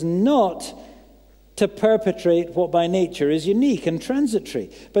extraordinary is not to perpetrate what by nature is unique and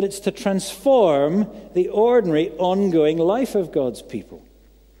transitory, but it's to transform the ordinary, ongoing life of God's people.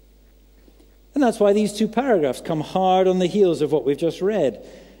 And that's why these two paragraphs come hard on the heels of what we've just read.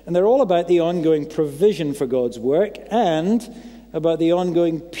 And they're all about the ongoing provision for God's work and about the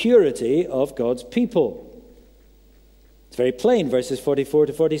ongoing purity of God's people. It's very plain, verses 44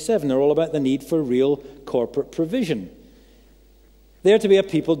 to 47. They're all about the need for real corporate provision. They're to be a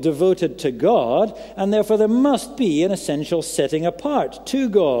people devoted to God, and therefore there must be an essential setting apart to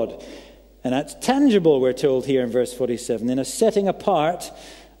God. And that's tangible, we're told here in verse 47, in a setting apart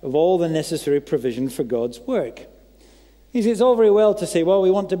of all the necessary provision for God's work. You see, it's all very well to say, well,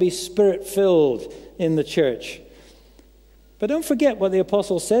 we want to be spirit-filled in the church. But don't forget what the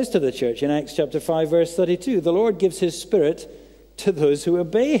apostle says to the church in Acts chapter 5, verse 32. The Lord gives his Spirit to those who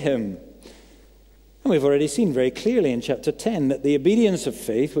obey him. And we've already seen very clearly in chapter 10 that the obedience of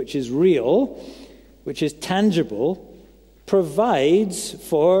faith, which is real, which is tangible, provides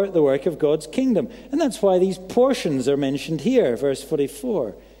for the work of God's kingdom. And that's why these portions are mentioned here, verse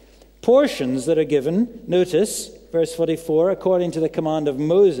 44. Portions that are given, notice, verse 44, according to the command of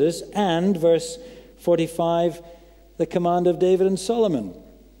Moses, and verse 45, the command of David and Solomon.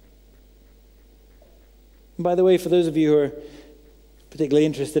 And by the way, for those of you who are particularly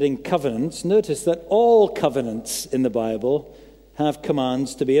interested in covenants, notice that all covenants in the Bible have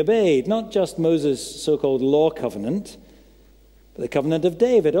commands to be obeyed. Not just Moses' so-called law covenant, but the covenant of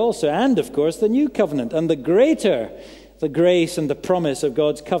David also, and of course the new covenant. And the greater the grace and the promise of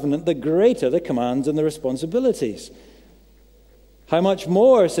God's covenant, the greater the commands and the responsibilities. How much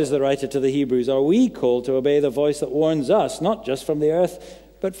more, says the writer to the Hebrews, are we called to obey the voice that warns us, not just from the earth,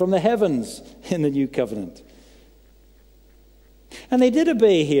 but from the heavens in the new covenant. And they did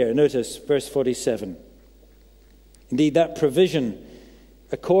obey here, notice verse 47. Indeed, that provision,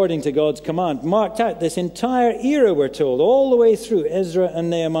 according to God's command, marked out this entire era, we're told, all the way through Ezra and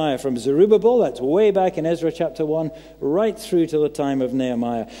Nehemiah, from Zerubbabel, that's way back in Ezra chapter 1, right through to the time of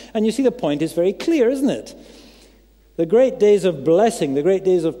Nehemiah. And you see the point is very clear, isn't it? The great days of blessing, the great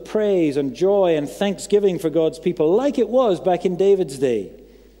days of praise and joy and thanksgiving for God's people, like it was back in David's day,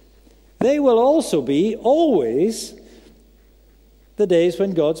 they will also be always the days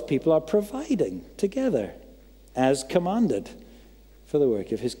when God's people are providing together as commanded for the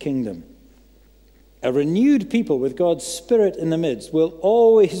work of his kingdom. A renewed people with God's Spirit in the midst will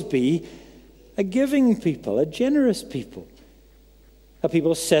always be a giving people, a generous people, a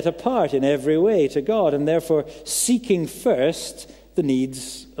people set apart in every way to God, and therefore seeking first the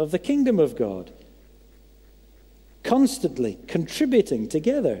needs of the kingdom of God, constantly contributing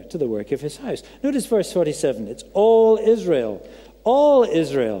together to the work of his house. Notice verse 47. It's all Israel. All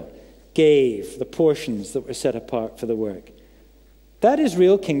Israel gave the portions that were set apart for the work. That is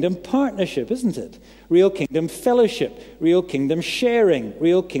real kingdom partnership, isn't it? Real kingdom fellowship, real kingdom sharing,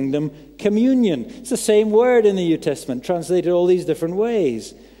 real kingdom communion. It's the same word in the New Testament, translated all these different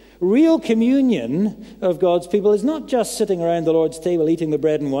ways. Real communion of God's people is not just sitting around the Lord's table eating the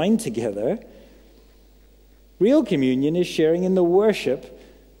bread and wine together. Real communion is sharing in the worship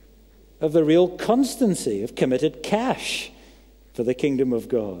of the real constancy of committed cash for the kingdom of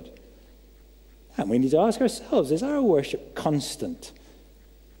God. And we need to ask ourselves, is our worship constant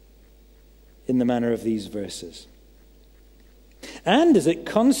in the manner of these verses? And is it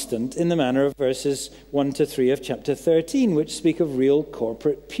constant in the manner of verses 1 to 3 of chapter 13, which speak of real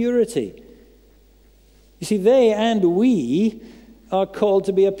corporate purity? You see, they and we are called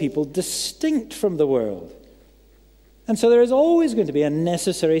to be a people distinct from the world. And so there is always going to be a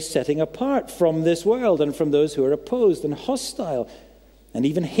necessary setting apart from this world and from those who are opposed and hostile and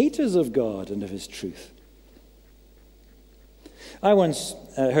even haters of God and of his truth. I once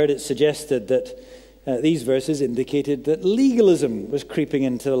heard it suggested that these verses indicated that legalism was creeping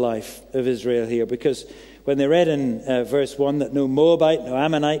into the life of Israel here, because when they read in verse 1 that no Moabite, no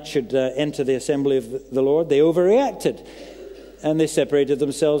Ammonite should enter the assembly of the Lord, they overreacted. And they separated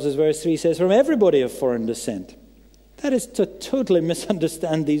themselves, as verse 3 says, from everybody of foreign descent. That is to totally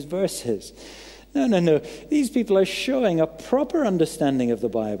misunderstand these verses. No. These people are showing a proper understanding of the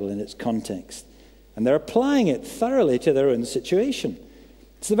Bible in its context. And they're applying it thoroughly to their own situation.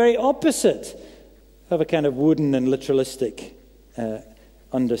 It's the very opposite of a kind of wooden and literalistic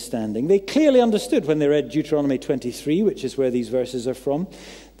understanding. They clearly understood when they read Deuteronomy 23, which is where these verses are from,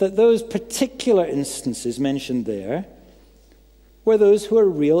 that those particular instances mentioned there were those who are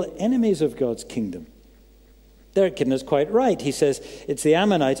real enemies of God's kingdom. Derkin is quite right. He says it's the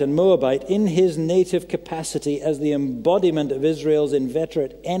Ammonite and Moabite in his native capacity as the embodiment of Israel's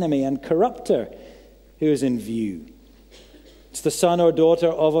inveterate enemy and corrupter who is in view. It's the son or daughter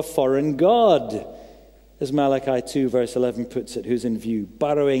of a foreign god, as Malachi 2 verse 11 puts it, who's in view,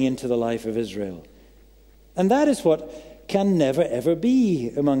 burrowing into the life of Israel. And that is what can never ever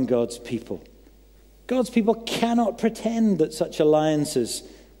be among God's people. God's people cannot pretend that such alliances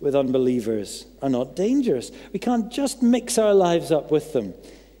with unbelievers are not dangerous. We can't just mix our lives up with them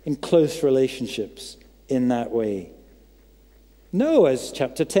in close relationships in that way. No, as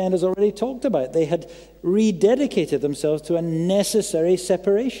chapter 10 has already talked about, they had rededicated themselves to a necessary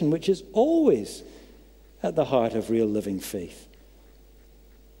separation, which is always at the heart of real living faith.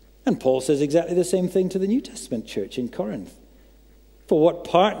 And Paul says exactly the same thing to the New Testament church in Corinth. For what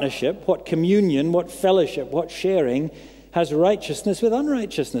partnership, what communion, what fellowship, what sharing has righteousness with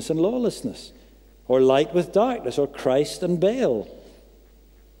unrighteousness and lawlessness, or light with darkness, or Christ and Baal?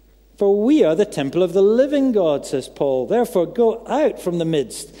 For we are the temple of the living God, says Paul. Therefore go out from the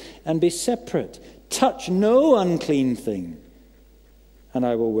midst and be separate. Touch no unclean thing, and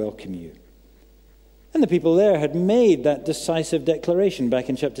I will welcome you. And the people there had made that decisive declaration back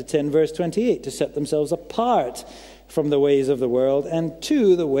in chapter 10, verse 28, to set themselves apart from the ways of the world and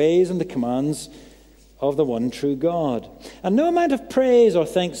to the ways and the commands of the one true God. And no amount of praise or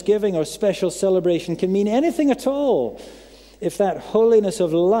thanksgiving or special celebration can mean anything at all if that holiness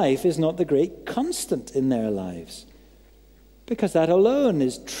of life is not the great constant in their lives. Because that alone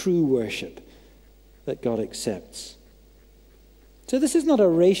is true worship that God accepts. So this is not a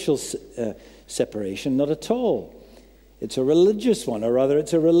racial separation, not at all. It's a religious one, or rather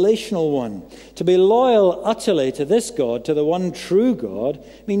it's a relational one. To be loyal utterly to this God, to the one true God,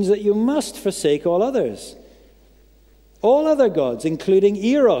 means that you must forsake all others. All other gods, including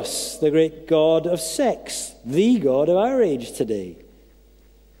Eros, the great god of sex, the god of our age today.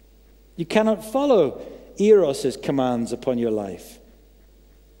 You cannot follow Eros' commands upon your life,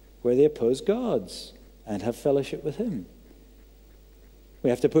 where they oppose God's and have fellowship with him. We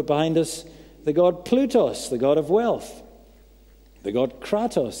have to put behind us the god Plutos, the god of wealth, the god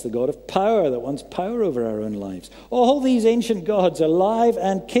Kratos, the god of power that wants power over our own lives. All these ancient gods are alive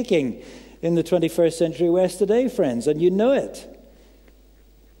and kicking in the 21st century West today, friends, and you know it.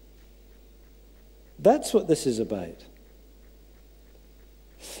 That's what this is about.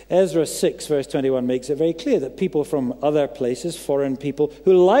 Ezra 6, verse 21 makes it very clear that people from other places, foreign people,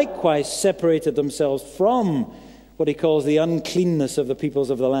 who likewise separated themselves from what he calls the uncleanness of the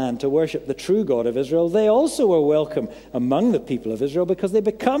peoples of the land to worship the true God of Israel, they also were welcome among the people of Israel because they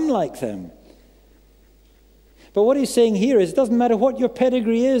become like them. But what he's saying here is it doesn't matter what your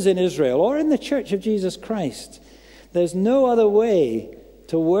pedigree is in Israel or in the Church of Jesus Christ. There's no other way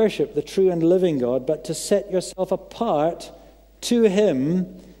to worship the true and living God but to set yourself apart to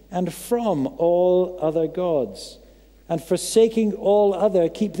him and from all other gods. And forsaking all other,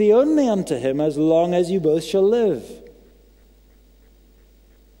 keep thee only unto him as long as you both shall live.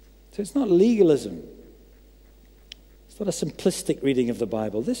 So it's not legalism. It's not a simplistic reading of the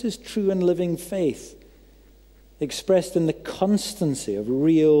Bible. This is true and living faith, expressed in the constancy of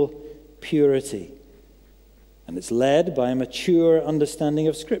real purity. And it's led by a mature understanding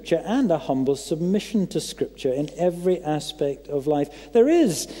of Scripture and a humble submission to Scripture in every aspect of life. There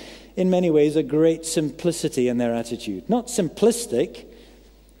is, in many ways, a great simplicity in their attitude. Not simplistic,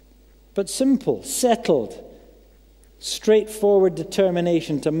 but simple, settled, straightforward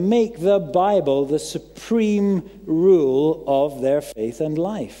determination to make the Bible the supreme rule of their faith and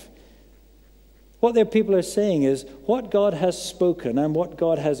life. What their people are saying is, what God has spoken and what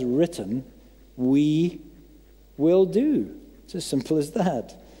God has written, we will do. It's as simple as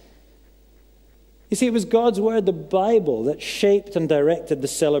that. You see, it was God's word, the Bible, that shaped and directed the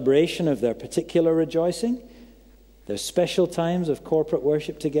celebration of their particular rejoicing, their special times of corporate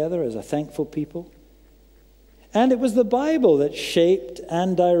worship together as a thankful people. And it was the Bible that shaped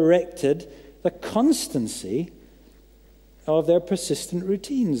and directed the constancy of their persistent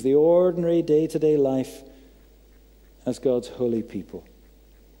routines, the ordinary day-to-day life as God's holy people.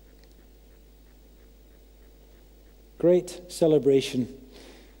 Great celebration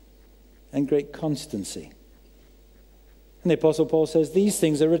and great constancy. And the Apostle Paul says, these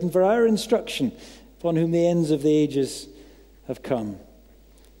things are written for our instruction, upon whom the ends of the ages have come.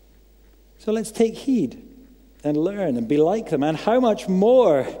 So let's take heed and learn and be like them. And how much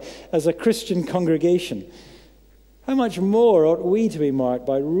more as a Christian congregation, how much more ought we to be marked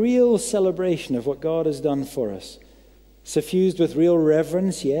by real celebration of what God has done for us, suffused with real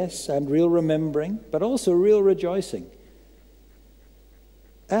reverence, yes, and real remembering, but also real rejoicing,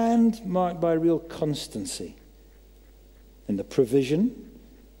 and marked by real constancy in the provision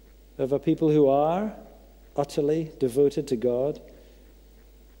of a people who are utterly devoted to God,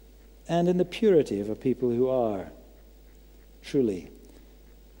 and in the purity of a people who are truly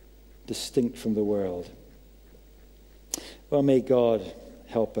distinct from the world. Well, may God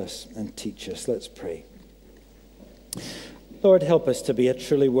help us and teach us. Let's pray. Lord, help us to be a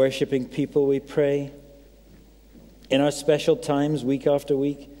truly worshipping people, we pray. In our special times, week after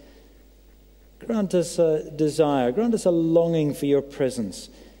week, grant us a desire, grant us a longing for your presence,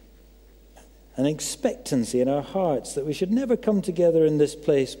 an expectancy in our hearts that we should never come together in this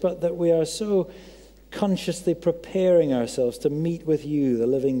place, but that we are so consciously preparing ourselves to meet with you, the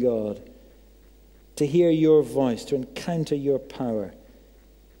living God, to hear your voice, to encounter your power,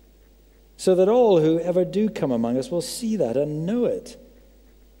 so that all who ever do come among us will see that and know it,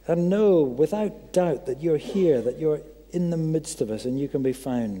 and know without doubt that you're here, that you're in the midst of us and you can be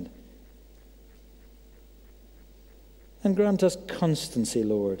found. And grant us constancy,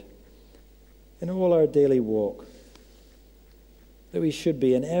 Lord, in all our daily walk, that we should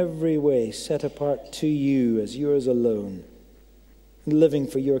be in every way set apart to you as yours alone, and living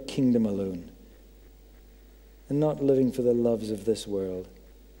for your kingdom alone, and not living for the loves of this world.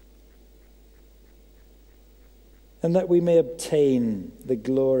 And that we may obtain the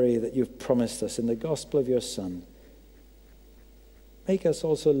glory that you've promised us in the gospel of your Son. Make us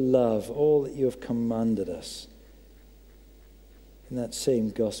also love all that you have commanded us. In that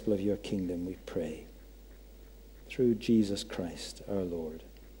same gospel of your kingdom, we pray. Through Jesus Christ, our Lord.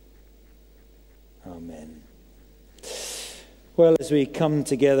 Amen. Well, as we come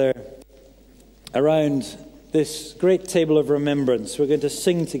together around this great table of remembrance, we're going to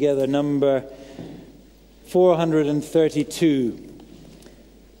sing together number 432.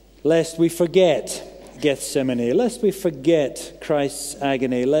 Lest we forget Gethsemane, lest we forget Christ's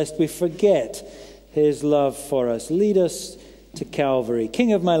agony, lest we forget his love for us. Lead us to Calvary.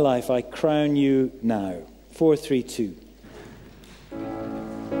 King of my life, I crown you now. 432.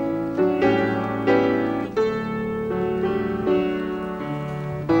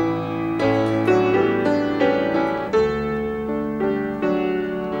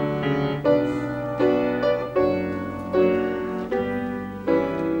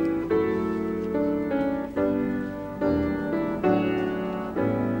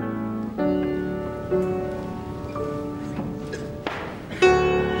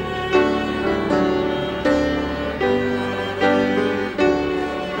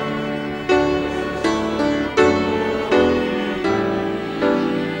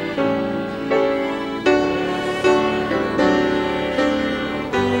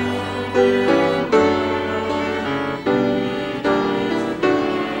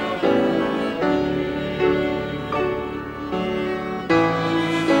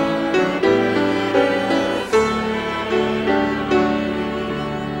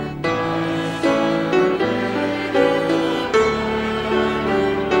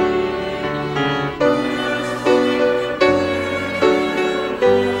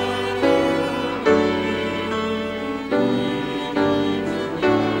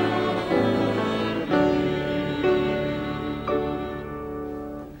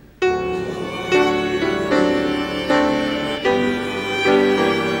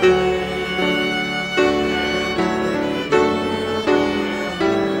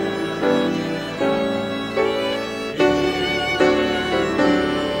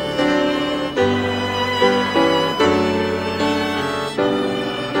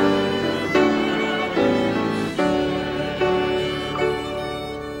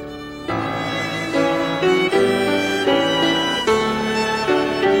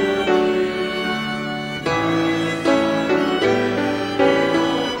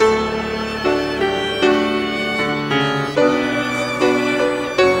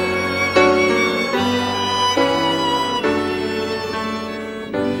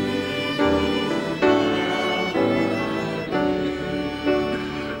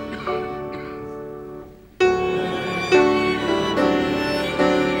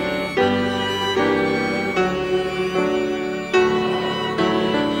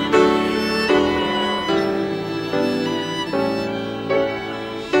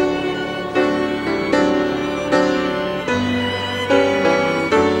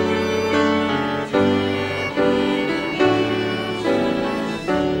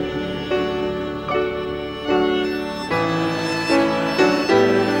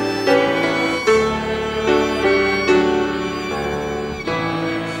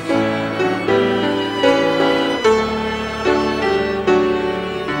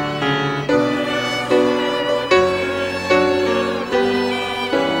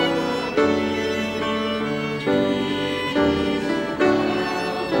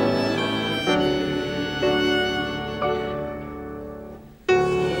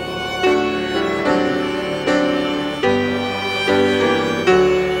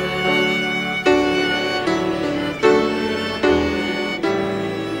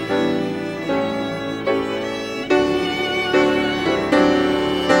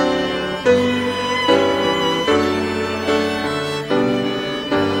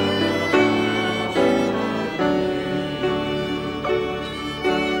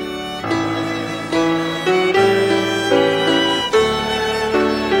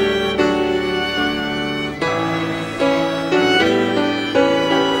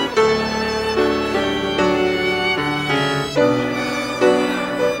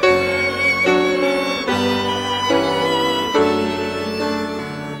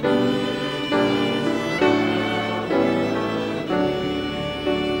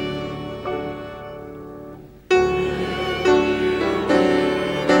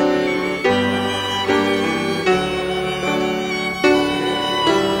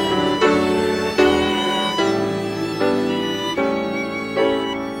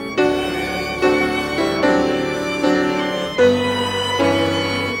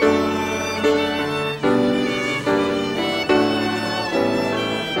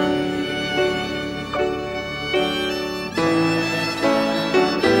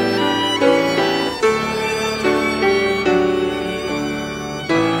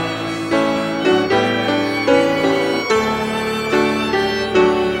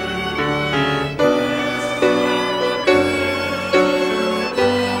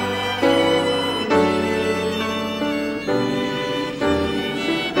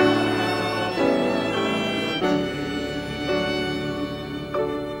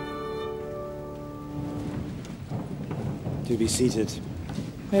 to be seated.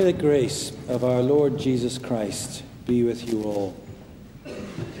 May the grace of our Lord Jesus Christ be with you all.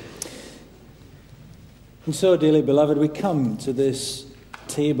 And so, dearly beloved, we come to this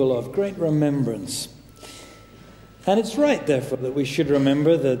table of great remembrance. And it's right, therefore, that we should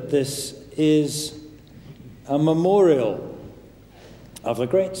remember that this is a memorial of the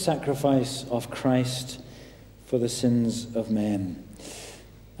great sacrifice of Christ for the sins of men.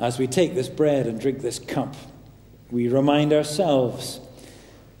 As we take this bread and drink this cup, we remind ourselves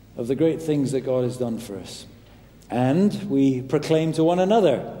of the great things that God has done for us. And we proclaim to one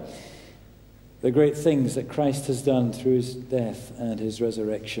another the great things that Christ has done through his death and his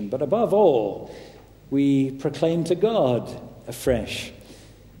resurrection. But above all, we proclaim to God afresh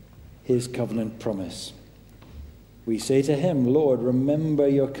his covenant promise. We say to him, Lord, remember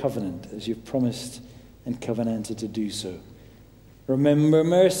your covenant as you've promised and covenanted to do so. Remember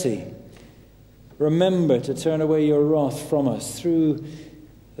mercy. Remember to turn away your wrath from us through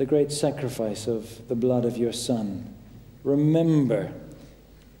the great sacrifice of the blood of your Son. Remember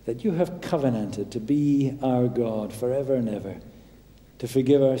that you have covenanted to be our God forever and ever, to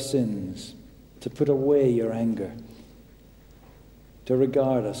forgive our sins, to put away your anger, to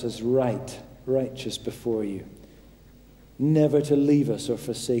regard us as righteous before you, never to leave us or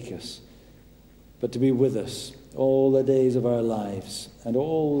forsake us, but to be with us all the days of our lives and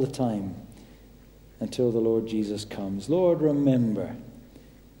all the time until the Lord Jesus comes. Lord, remember,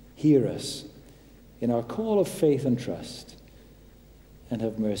 hear us in our call of faith and trust, and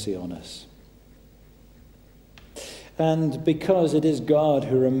have mercy on us. And because it is God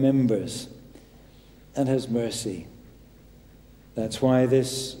who remembers and has mercy, that's why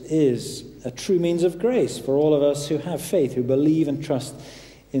this is a true means of grace for all of us who have faith, who believe and trust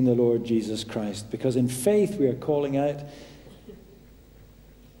in the Lord Jesus Christ. Because in faith we are calling out,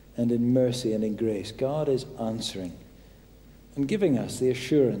 and in mercy and in grace, God is answering and giving us the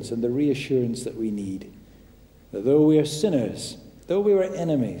assurance and the reassurance that we need. That though we are sinners, though we were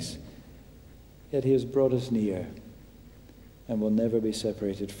enemies, yet he has brought us near and will never be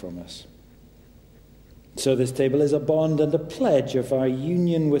separated from us. So this table is a bond and a pledge of our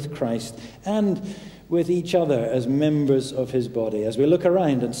union with Christ and with each other as members of his body. As we look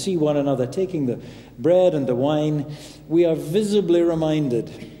around and see one another taking the bread and the wine, we are visibly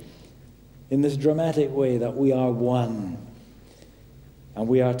reminded in this dramatic way that we are one. And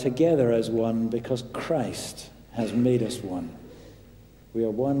we are together as one because Christ has made us one. We are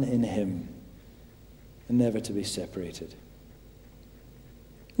one in him and never to be separated.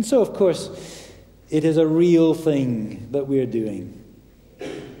 And so, of course, it is a real thing that we are doing.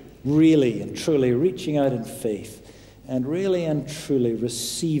 Really and truly reaching out in faith and really and truly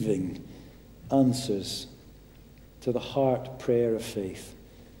receiving answers to the heart prayer of faith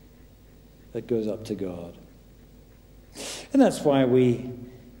that goes up to God. And that's why we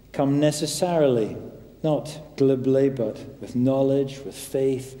come necessarily, not glibly, but with knowledge, with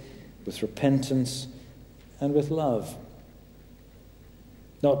faith, with repentance, and with love.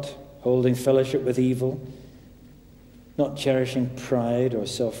 Not holding fellowship with evil, not cherishing pride or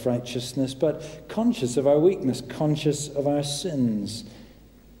self-righteousness, but conscious of our weakness, conscious of our sins,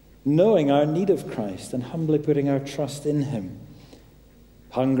 knowing our need of Christ and humbly putting our trust in him,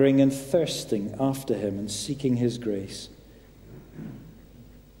 hungering and thirsting after him and seeking his grace.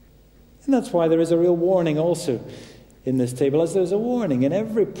 And that's why there is a real warning also in this table, as there's a warning in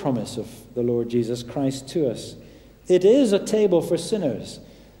every promise of the Lord Jesus Christ to us. It is a table for sinners,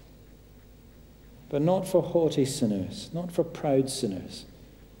 but not for haughty sinners, not for proud sinners.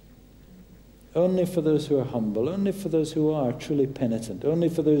 Only for those who are humble, only for those who are truly penitent, only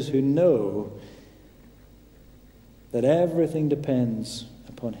for those who know that everything depends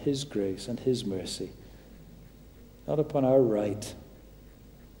upon his grace and his mercy, not upon our right,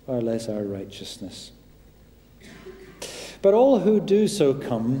 far less our righteousness. But all who do so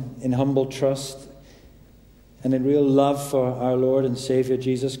come in humble trust and in real love for our Lord and Savior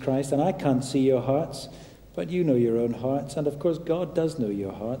Jesus Christ. And I can't see your hearts, but you know your own hearts. And of course, God does know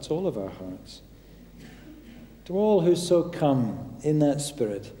your hearts, all of our hearts. To all who so come in that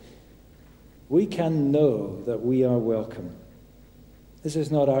spirit, we can know that we are welcome. This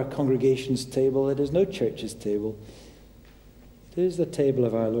is not our congregation's table. It is no church's table. It is the table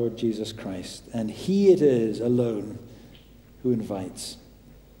of our Lord Jesus Christ. And he it is alone who invites.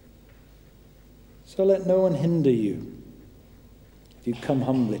 So let no one hinder you if you come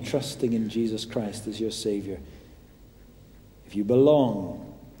humbly, trusting in Jesus Christ as your Savior. If you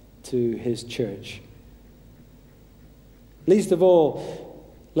belong to his church. Least of all,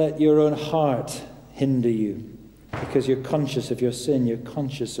 let your own heart hinder you, because you're conscious of your sin, you're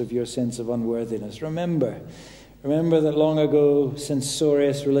conscious of your sense of unworthiness. Remember Remember that long ago,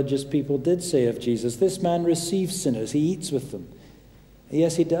 censorious religious people did say of Jesus, "This man receives sinners, he eats with them."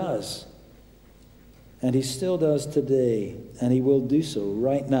 Yes, he does. And he still does today, and he will do so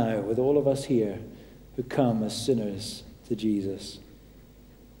right now with all of us here who come as sinners to Jesus.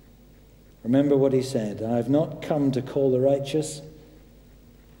 Remember what he said, "I have not come to call the righteous,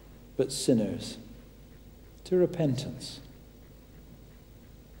 but sinners to repentance."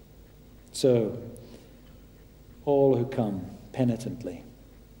 So, all who come penitently,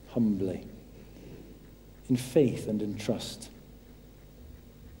 humbly, in faith and in trust,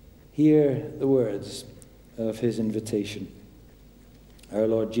 hear the words of his invitation. Our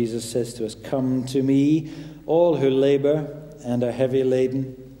Lord Jesus says to us, "Come to me, all who labor and are heavy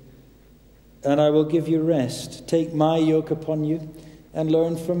laden, and I will give you rest. Take my yoke upon you and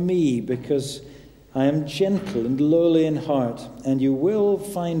learn from me, because I am gentle and lowly in heart, and you will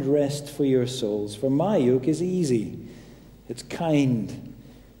find rest for your souls. For my yoke is easy, it's kind,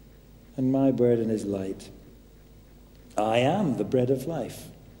 and my burden is light. I am the bread of life.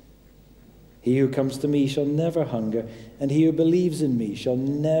 He who comes to me shall never hunger, and he who believes in me shall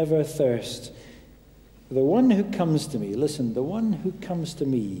never thirst. The one who comes to me," listen, "the one who comes to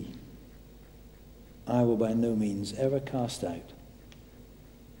me, I will by no means ever cast out."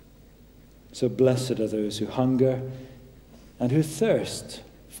 So blessed are those who hunger and who thirst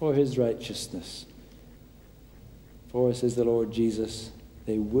for his righteousness. For, says the Lord Jesus,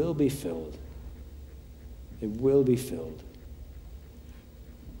 they will be filled. They will be filled.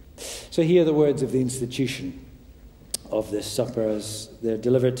 So hear the words of the institution of this supper as they're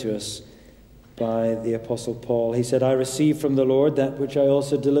delivered to us by the Apostle Paul. He said, "I received from the Lord that which I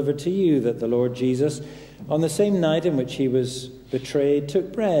also delivered to you, that the Lord Jesus, on the same night in which he was betrayed,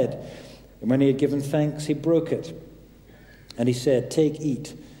 took bread. And when he had given thanks, he broke it. And he said, 'Take,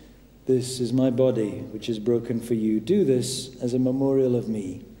 eat. This is my body, which is broken for you. Do this as a memorial of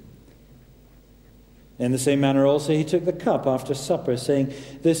me.' In the same manner also he took the cup after supper, saying,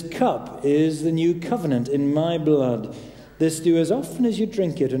 'This cup is the new covenant in my blood. This do as often as you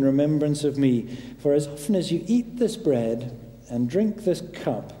drink it in remembrance of me. For as often as you eat this bread and drink this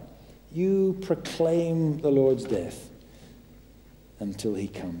cup, you proclaim the Lord's death until he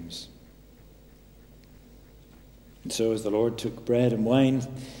comes.'" And so as the Lord took bread and wine,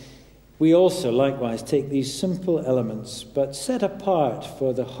 we also likewise take these simple elements, but set apart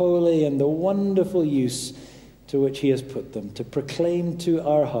for the holy and the wonderful use to which he has put them, to proclaim to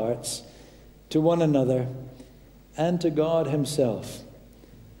our hearts, to one another, and to God himself,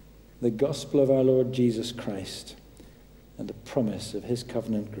 the gospel of our Lord Jesus Christ and the promise of his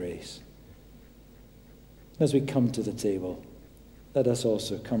covenant grace. As we come to the table, let us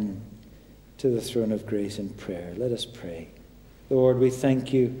also come to the throne of grace in prayer. Let us pray. Lord, we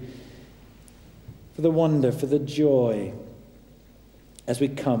thank you for the wonder, for the joy, as we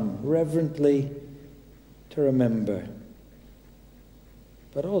come reverently to remember,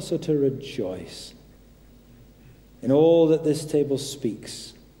 but also to rejoice in all that this table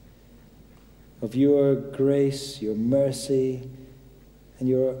speaks of your grace, your mercy, and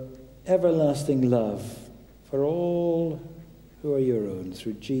your everlasting love for all who are your own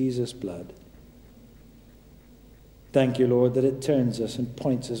through Jesus' blood. Thank you, Lord, that it turns us and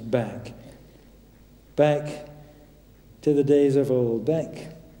points us back to the days of old,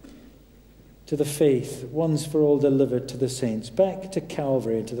 back to the faith once for all delivered to the saints, back to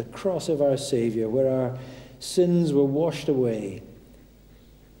Calvary and to the cross of our Savior, where our sins were washed away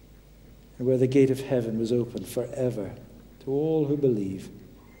and where the gate of heaven was opened forever to all who believe.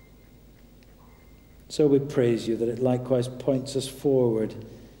 So we praise you that it likewise points us forward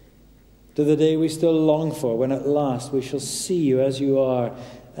to the day we still long for, when at last we shall see you as you are,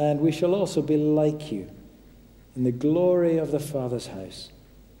 and we shall also be like you in the glory of the Father's house.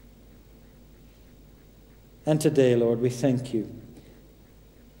 And today, Lord, we thank you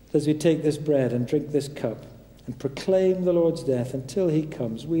as we take this bread and drink this cup and proclaim the Lord's death until he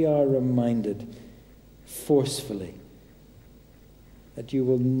comes. We are reminded forcefully that you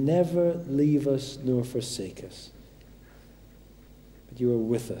will never leave us nor forsake us, but you are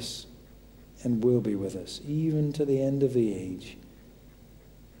with us and will be with us even to the end of the age,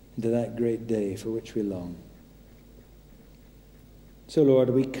 and to that great day for which we long. So,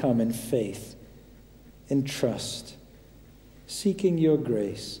 Lord, we come in faith, in trust, seeking your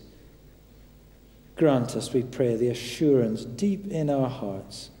grace. Grant us, we pray, the assurance deep in our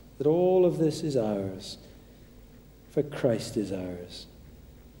hearts that all of this is ours, for Christ is ours.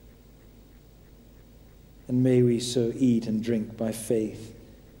 And may we so eat and drink by faith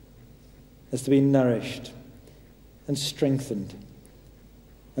as to be nourished and strengthened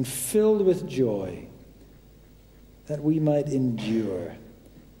and filled with joy that we might endure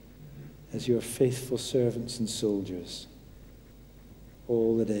as your faithful servants and soldiers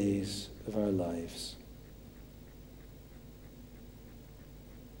all the days of our lives.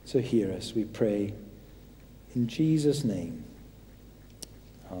 So hear us, we pray, in Jesus' name.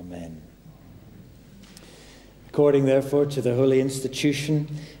 Amen. According, therefore, to the holy institution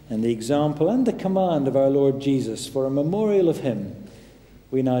and the example and the command of our Lord Jesus, for a memorial of him,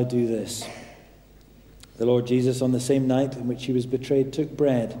 we now do this. The Lord Jesus, on the same night in which he was betrayed, took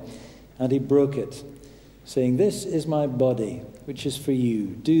bread, and he broke it, saying, "This is my body, which is for you.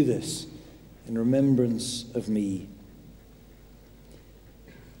 Do this in remembrance of me."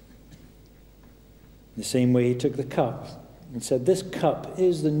 In the same way, he took the cup and said, "This cup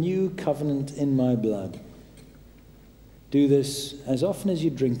is the new covenant in my blood. Do this as often as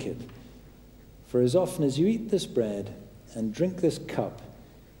you drink it. For as often as you eat this bread and drink this cup,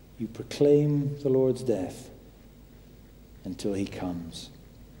 you proclaim the Lord's death until he comes."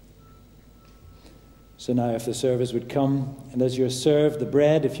 So now if the servers would come, and as you're served the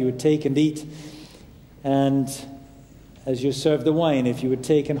bread, if you would take and eat, and as you're served the wine, if you would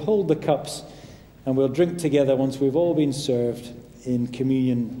take and hold the cups, and we'll drink together once we've all been served in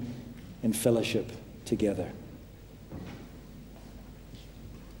communion, in fellowship together.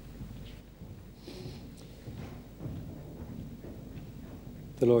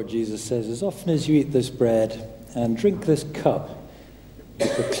 The Lord Jesus says, as often as you eat this bread and drink this cup, you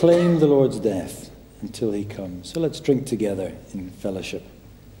proclaim the Lord's death until he comes. So let's drink together in fellowship.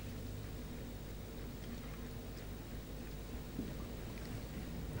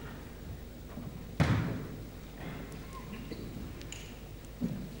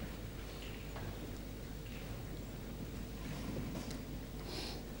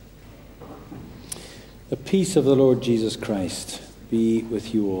 The peace of the Lord Jesus Christ be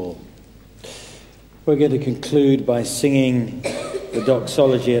with you all. We're going to conclude by singing the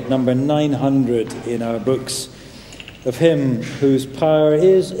doxology at number 900 in our books, of him whose power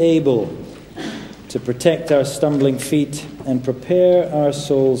is able to protect our stumbling feet and prepare our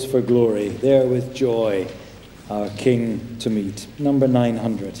souls for glory, there with joy our King to meet. Number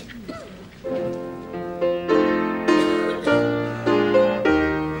 900.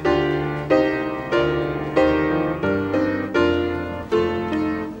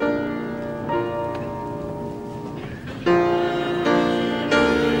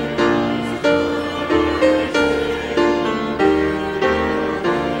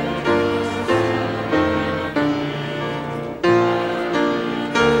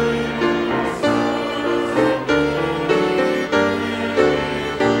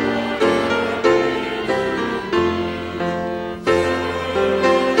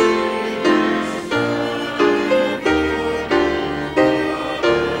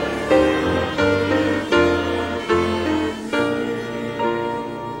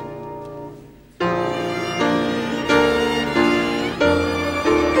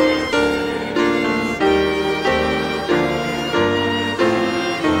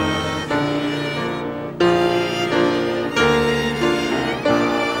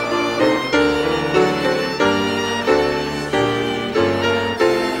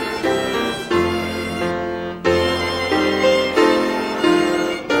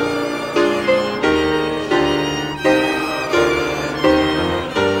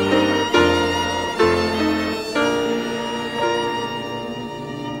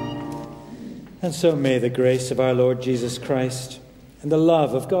 And so may the grace of our Lord Jesus Christ and the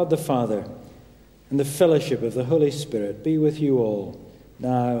love of God the Father and the fellowship of the Holy Spirit be with you all,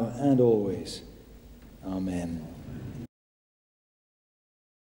 now and always. Amen.